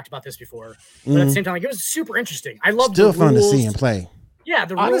level. We've talked about this before, but at the same time, like it was super interesting. I love still the fun rules. to see him play. Yeah,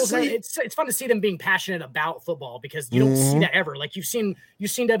 the honestly, rules. It's fun to see them being passionate about football because you don't see that ever. Like you've seen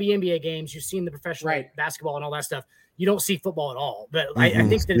WNBA games, you've seen the professional basketball and all that stuff. You don't see football at all. But I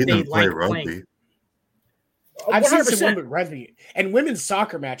think that they like playing. I've seen some women rugby and women's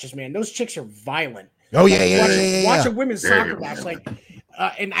soccer matches. Man, those chicks are violent. Oh yeah, watch a women's soccer match, like,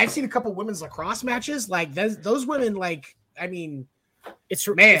 and I've seen a couple women's lacrosse matches. Like those women, like I mean, it's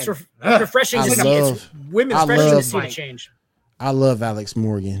refreshing to see. It's women's refreshing to see the change. I love Alex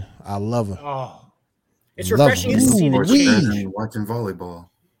Morgan. I love her. Oh, it's refreshing to see the change. Watching volleyball.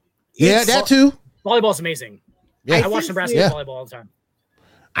 Yeah, that too. Volleyball's amazing. Yeah, I watch Nebraska volleyball all the time.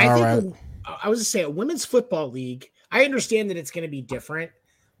 I was going to say a women's football league. I understand that it's going to be different,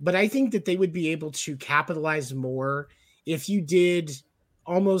 but I think that they would be able to capitalize more if you did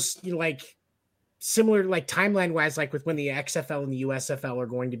almost like similar, like timeline wise, like with when the XFL and the USFL are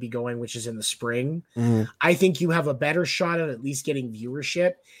going to be going, which is in the spring. I think you have a better shot at least getting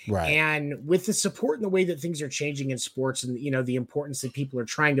viewership. Right. And with the support and the way that things are changing in sports and, the importance that people are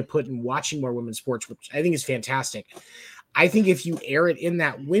trying to put in watching more women's sports, which I think is fantastic. I think if you air it in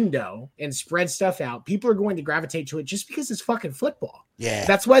that window and spread stuff out, people are going to gravitate to it just because it's fucking football. Yeah.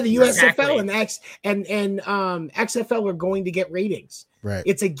 That's why the USFL and XFL are going to get ratings. Right.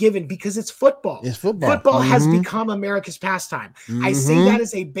 It's a given because it's football. It's football. Football has become America's pastime. I say that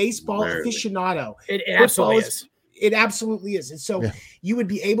as a baseball aficionado. It absolutely is. It absolutely is. And so you would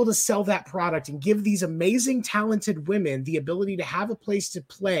be able to sell that product and give these amazing, talented women the ability to have a place to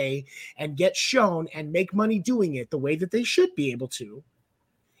play and get shown and make money doing it the way that they should be able to.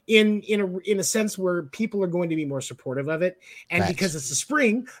 In a sense where people are going to be more supportive of it. And because it's the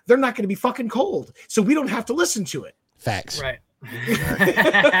spring, they're not going to be fucking cold. So we don't have to listen to it. Facts. Right.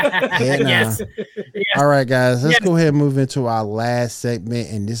 Yes. All right, guys, let's go ahead and move into our last segment.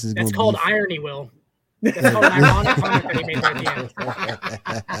 And this is called irony, Will. That's called an ironic comment that he made at the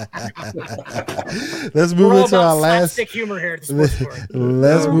end. Let's move into our last humor here at the sports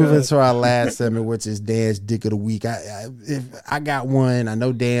Let's move into our last segment, which is Dan's Dick of the Week. If I got one. I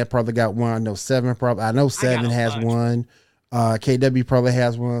know Dan probably got one. I know Seven has one. KW probably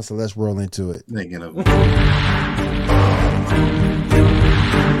has one. So let's roll into it. Thinking of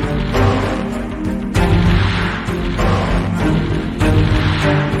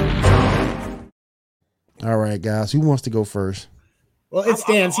All right, guys. Who wants to go first? Well, it's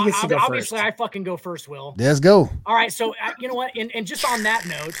Dan's. He gets to go first. Obviously, I fucking go first, Will. Let's go. All right. So, you know what? And just on that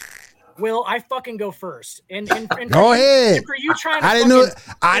note, Will, I fucking go first. And go ahead. For you trying to I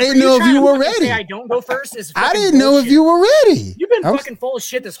didn't know if you were ready. I don't go first. I didn't know if you were ready. You've been fucking full of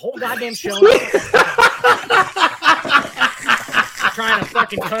shit this whole goddamn show. Trying to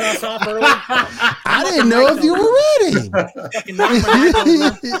fucking cut us off early. I didn't know if you were ready.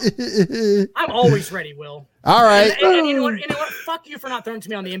 I'm always ready, Will. All right. And you know what? Fuck you for not throwing to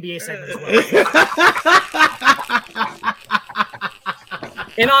me on the NBA segment as well.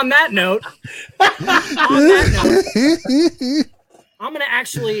 And on that note, I'm going to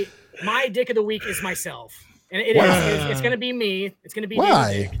actually, my dick of the week is myself. And it's going to be me. It's going to be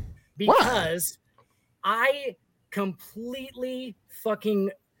Why? Dick because I completely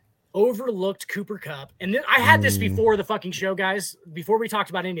fucking overlooked Cooper Kupp. And I had this before the fucking show, guys, before we talked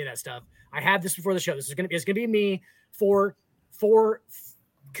about any of that stuff. I had this before the show. It's going to be me for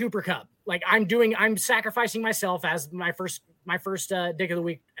Cooper Kupp. Like I'm sacrificing myself as my first dick of the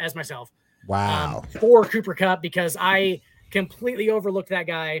week as myself. Wow. For Cooper Kupp because I completely overlooked that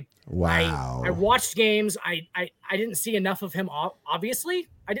guy. Wow. I watched games. I didn't see enough of him. Obviously,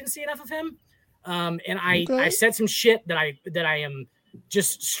 I didn't see enough of him. And I said some shit that I am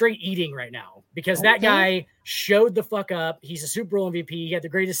just straight eating right now because that guy showed the fuck up. He's a Super Bowl MVP. He had the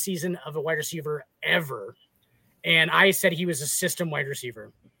greatest season of a wide receiver ever. And I said he was a system wide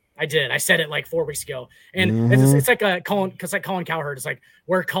receiver. I did. I said it like 4 weeks ago. And it's like Colin Cowherd. It's like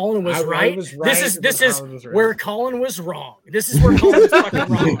where Colin was right. This is where Colin was wrong. This is where Colin was fucking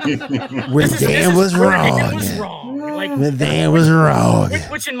wrong. Where Dan was wrong. Like when Dan was wrong.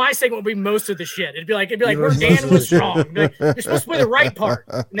 Which in my segment would be most of the shit. It'd be like where Dan was wrong. Like, you're supposed to play the right part.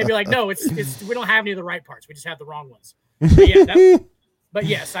 And they'd be like, no, it's we don't have any of the right parts. We just have the wrong ones. But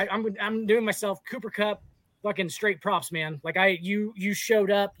yes, I'm doing myself Cooper Kupp. Fucking straight props, man. Like you showed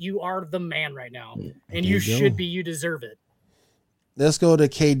up. You are the man right now, and you should be. You deserve it. Let's go to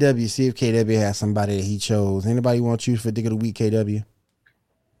KW. See if KW has somebody that he chose. Anybody want to choose for Dick of the Week, KW?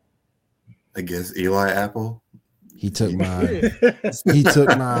 I guess Eli Apple. He took mine. Because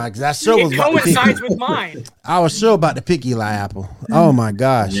that show was coincides with mine. I was sure about to pick Eli Apple. Oh my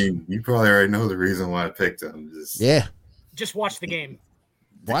gosh! You probably already know the reason why I picked him. Just watch the game.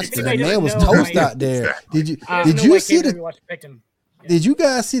 Watch the man was toast out there. Did you see the? Did you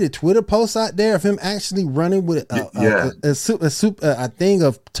guys see the Twitter post out there of him actually running with a thing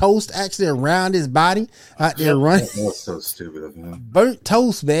of toast actually around his body out there running? That was so stupid of him. Burnt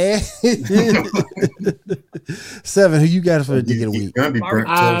toast, man. Seven, who you got for the Dick of the Week? Gonna be burnt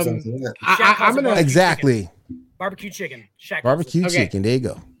toast. I'm gonna exactly barbecue chicken. Barbecue chicken. There you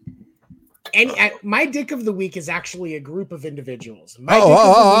go. And my dick of the week is actually a group of individuals.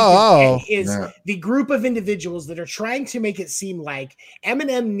 Is the group of individuals that are trying to make it seem like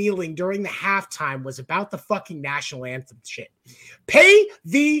Eminem kneeling during the halftime was about the fucking national anthem shit. Pay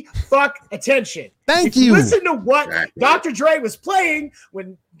the fuck attention. Thank you. Listen to what Dr. Dre was playing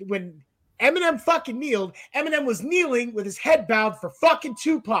when Eminem fucking kneeled. Eminem was kneeling with his head bowed for fucking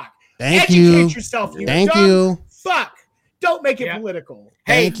Tupac. Thank Educate you. yourself. You Thank dumb you. Fuck. Don't make it political.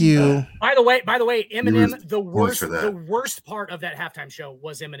 Thank you. By the way, Eminem, the that. worst part of that halftime show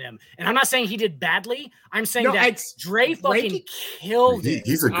was Eminem. And I'm not saying he did badly. I'm saying No, that it's Dre fucking killed it.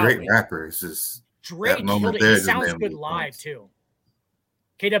 He's a great rapper. It's just Dre that moment killed there it. He just sounds made him good look live nice. too.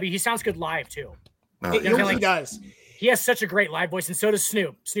 KW, he sounds good live too. Oh, It yeah. really does. He has such a great live voice, and so does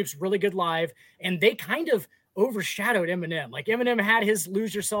Snoop. Snoop's really good live, and they kind of overshadowed Eminem. Like Eminem had his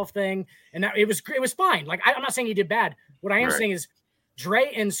 "Lose Yourself" thing, and that it was fine. Like I'm not saying he did bad. What I am saying is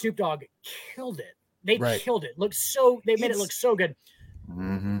Dre and Snoop Dogg killed it. They killed it. They made it look so good.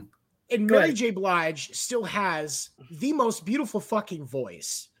 Mm-hmm. And Mary J. Blige still has the most beautiful fucking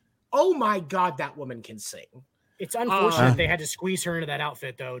voice. Oh my God, that woman can sing. It's unfortunate they had to squeeze her into that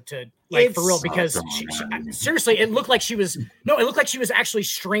outfit though, to like for real, because she, seriously, it looked like she was actually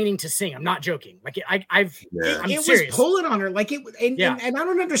straining to sing. I'm not joking. Like I'm it serious. was pulling on her. Like it, and I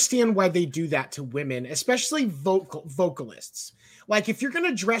don't understand why they do that to women, especially vocalists. Like if you're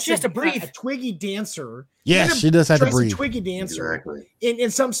gonna dress she has to breathe. A Twiggy dancer, yes, she does have to breathe. A Twiggy dancer in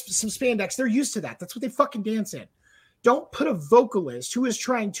some spandex. They're used to that. That's what they fucking dance in. Don't put a vocalist who is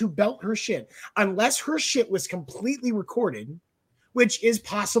trying to belt her shit unless her shit was completely recorded, which is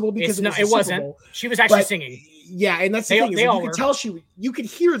possible because it wasn't. She was actually singing. Yeah, and that's the thing. You could tell you could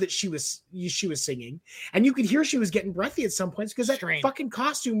hear that she was singing, and you could hear she was getting breathy at some points because that fucking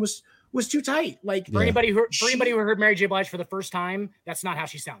costume was too tight. Like for anybody who heard Mary J. Blige for the first time, that's not how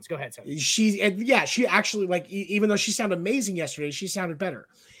she sounds. Go ahead, Seth. She actually, like, even though she sounded amazing yesterday, she sounded better.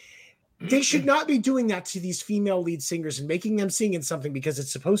 They should not be doing that to these female lead singers and making them sing in something because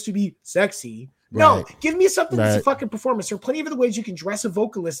it's supposed to be sexy. Right. No, give me something that's a fucking performance. There are plenty of other ways you can dress a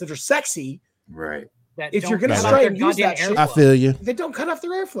vocalist that are sexy. Right. If you're going to try and use that shit, I feel you. They don't cut off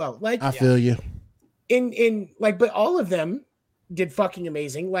their airflow. Like I feel you. But all of them did fucking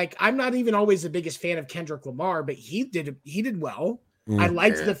amazing. Like I'm not even always the biggest fan of Kendrick Lamar, but he did well. I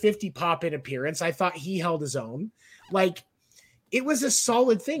liked the 50 Pop-In appearance. I thought he held his own. Like it was a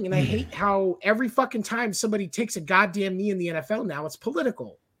solid thing. And I hate how every fucking time somebody takes a goddamn knee in the NFL now, it's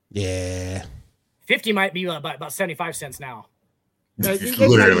political. Yeah. 50 might be about 75 cents now. He's like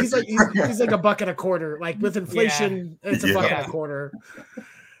 $1.25. Like with inflation, it's $1.25.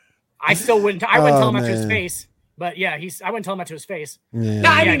 I still wouldn't. I wouldn't tell him that to his face. But yeah, I wouldn't tell him that to his face. Yeah. No,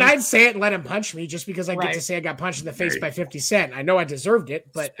 I mean, I'd say it and let him punch me just because I get to say I got punched in the face by 50 Cent. I know I deserved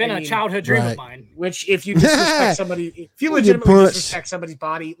it, but it's been a childhood dream of mine. Which, if you disrespect somebody, if you legitimately disrespect somebody's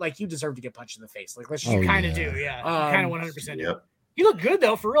body, like you deserve to get punched in the face. Like let's just kind of do, yeah, kind of 100%. Yep. You look good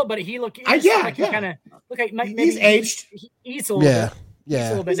though, for real. But he look, kind of look like maybe he's aged. He eats a little bit. Yeah, a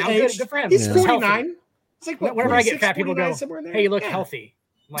little bit now. Good for him. He's 49. It's like whenever I get fat, people go, "Hey, you look healthy."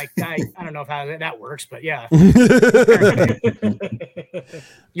 Like I don't know if how that works, but yeah.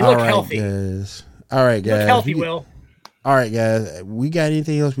 You look healthy. All right, guys. You look healthy, Will. All right, guys. We got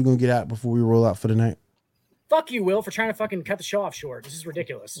anything else we're gonna get out before we roll out for the night? Fuck you, Will, for trying to fucking cut the show off short. This is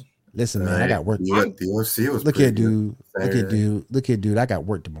ridiculous. Listen, man, I got work. The UFC was look here, dude. Look here, dude. I got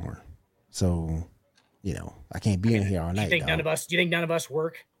work tomorrow, so I can't be in here all night. Do you think none of us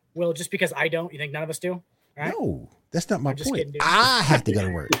work, Will? Just because I don't, you think none of us do? Right? No, that's not my point. Kidding, I have to go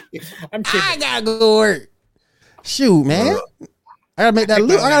to work. I'm kidding. I gotta go to work. Shoot, man. I gotta make that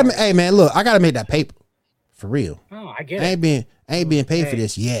look. Hey, man, look. I gotta make that paper for real. Oh, I get it. I ain't being paid for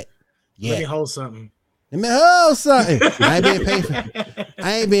this yet. Let me hold something. I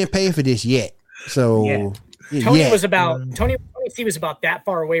ain't being paid for this yet. So Tony was about that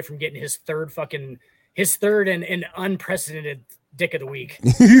far away from getting his third and unprecedented dick of the week.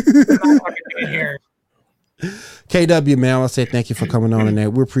 KW, man, I want to say thank you for coming on tonight.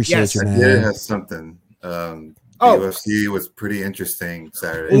 We appreciate you, man. Yeah, it has something. The UFC was pretty interesting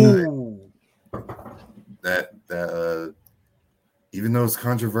Saturday night. That even though it's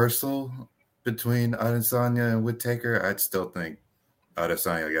controversial between Adesanya and Whittaker, I'd still think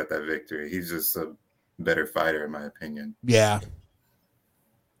Adesanya got that victory. He's just a better fighter, in my opinion. Yeah.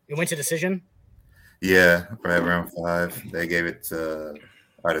 It went to decision? Yeah, right around 5. They gave it to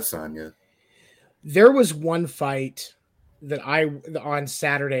Adesanya. There was one fight that on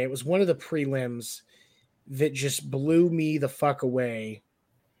Saturday, it was one of the prelims that just blew me the fuck away.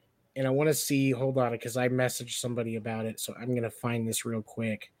 And I want to see, hold on, because I messaged somebody about it. So I'm going to find this real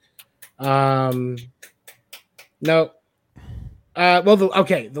quick. No. The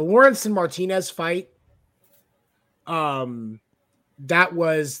Lawrence and Martinez fight. That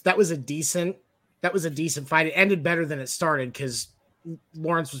was a decent fight. It ended better than it started because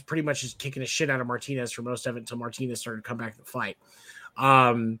Lawrence was pretty much just kicking the shit out of Martinez for most of it until Martinez started to come back to the fight.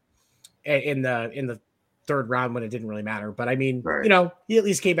 in the third round when it didn't really matter. But I mean, Right. you know, he at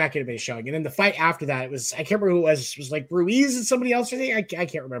least came back in a base showing. And then the fight after that, it was, I can't remember who it was. It was like Ruiz and somebody else. I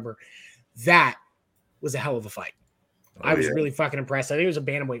can't remember. That was a hell of a fight. I was really fucking impressed. I think it was a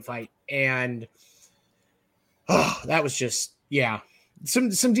bantamweight fight. And that was just,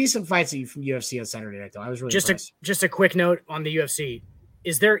 some decent fights from UFC on Saturday night, though. I was really impressed. Just a quick note on the UFC.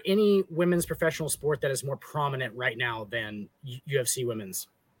 Is there any women's professional sport that is more prominent right now than UFC women's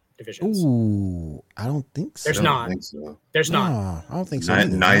divisions? Ooh, I don't think so. There's not. There's not. I don't think so.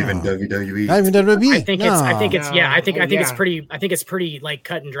 Not even WWE. Not even WWE. I think it's pretty like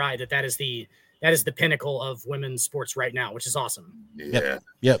cut and dry that is the pinnacle of women's sports right now, which is awesome. Yep.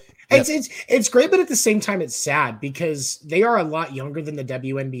 It's great, but at the same time, it's sad because they are a lot younger than the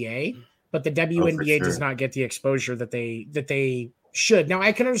WNBA, but the WNBA does not get the exposure that they should. Now,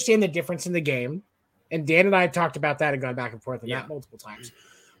 I can understand the difference in the game, and Dan and I have talked about that and gone back and forth on that multiple times.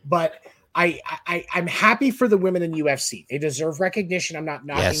 But I'm happy for the women in UFC. They deserve recognition. I'm not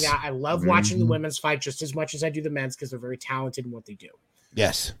knocking that. I love watching the women's fight just as much as I do the men's because they're very talented in what they do.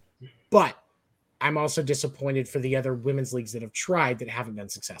 Yes. But I'm also disappointed for the other women's leagues that have tried that haven't been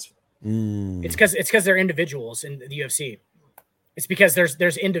successful. It's because they're individuals in the UFC. It's because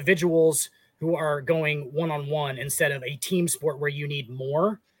there's individuals who are going one-on-one instead of a team sport where you need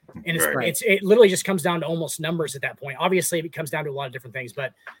more. And it literally just comes down to almost numbers at that point. Obviously, it comes down to a lot of different things,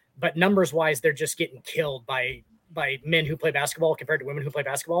 but numbers wise, they're just getting killed by men who play basketball compared to women who play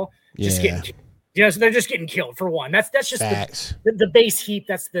basketball. Just getting killed. You know, so they're just getting killed for one. That's just the base heap.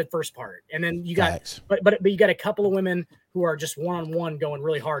 That's the first part. And then you got, but you got a couple of women who are just one-on-one going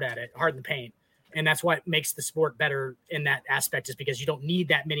really hard at it, hard in the paint. And that's what makes the sport better in that aspect is because you don't need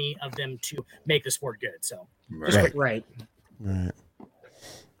that many of them to make the sport good. So right.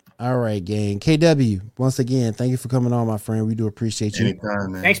 All right, gang. KW, once again, thank you for coming on, my friend. We do appreciate you.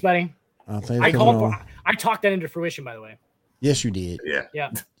 Anytime, man. Thanks, buddy. I talked that into fruition, by the way. Yes, you did.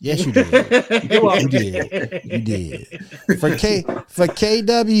 Yeah. Yes, you did. You're welcome. You did. For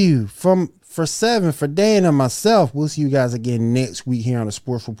KW, for 7, for Dan and myself, we'll see you guys again next week here on the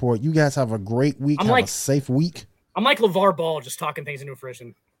Sports Report. You guys have a great week. A safe week. I'm like LeVar Ball, just talking things into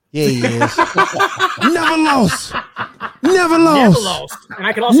fruition. Yeah, he is. Never lost. And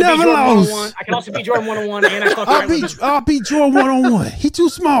I can also be Jordan 101. I can also be Jordan 101. And I'll beat Jordan 101. He too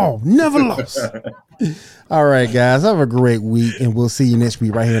small. Never lost. All right, guys. Have a great week, and we'll see you next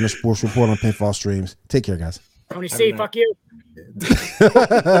week right here on the Sports Report on Pinfall Streams. Take care, guys. Tony C, fuck you.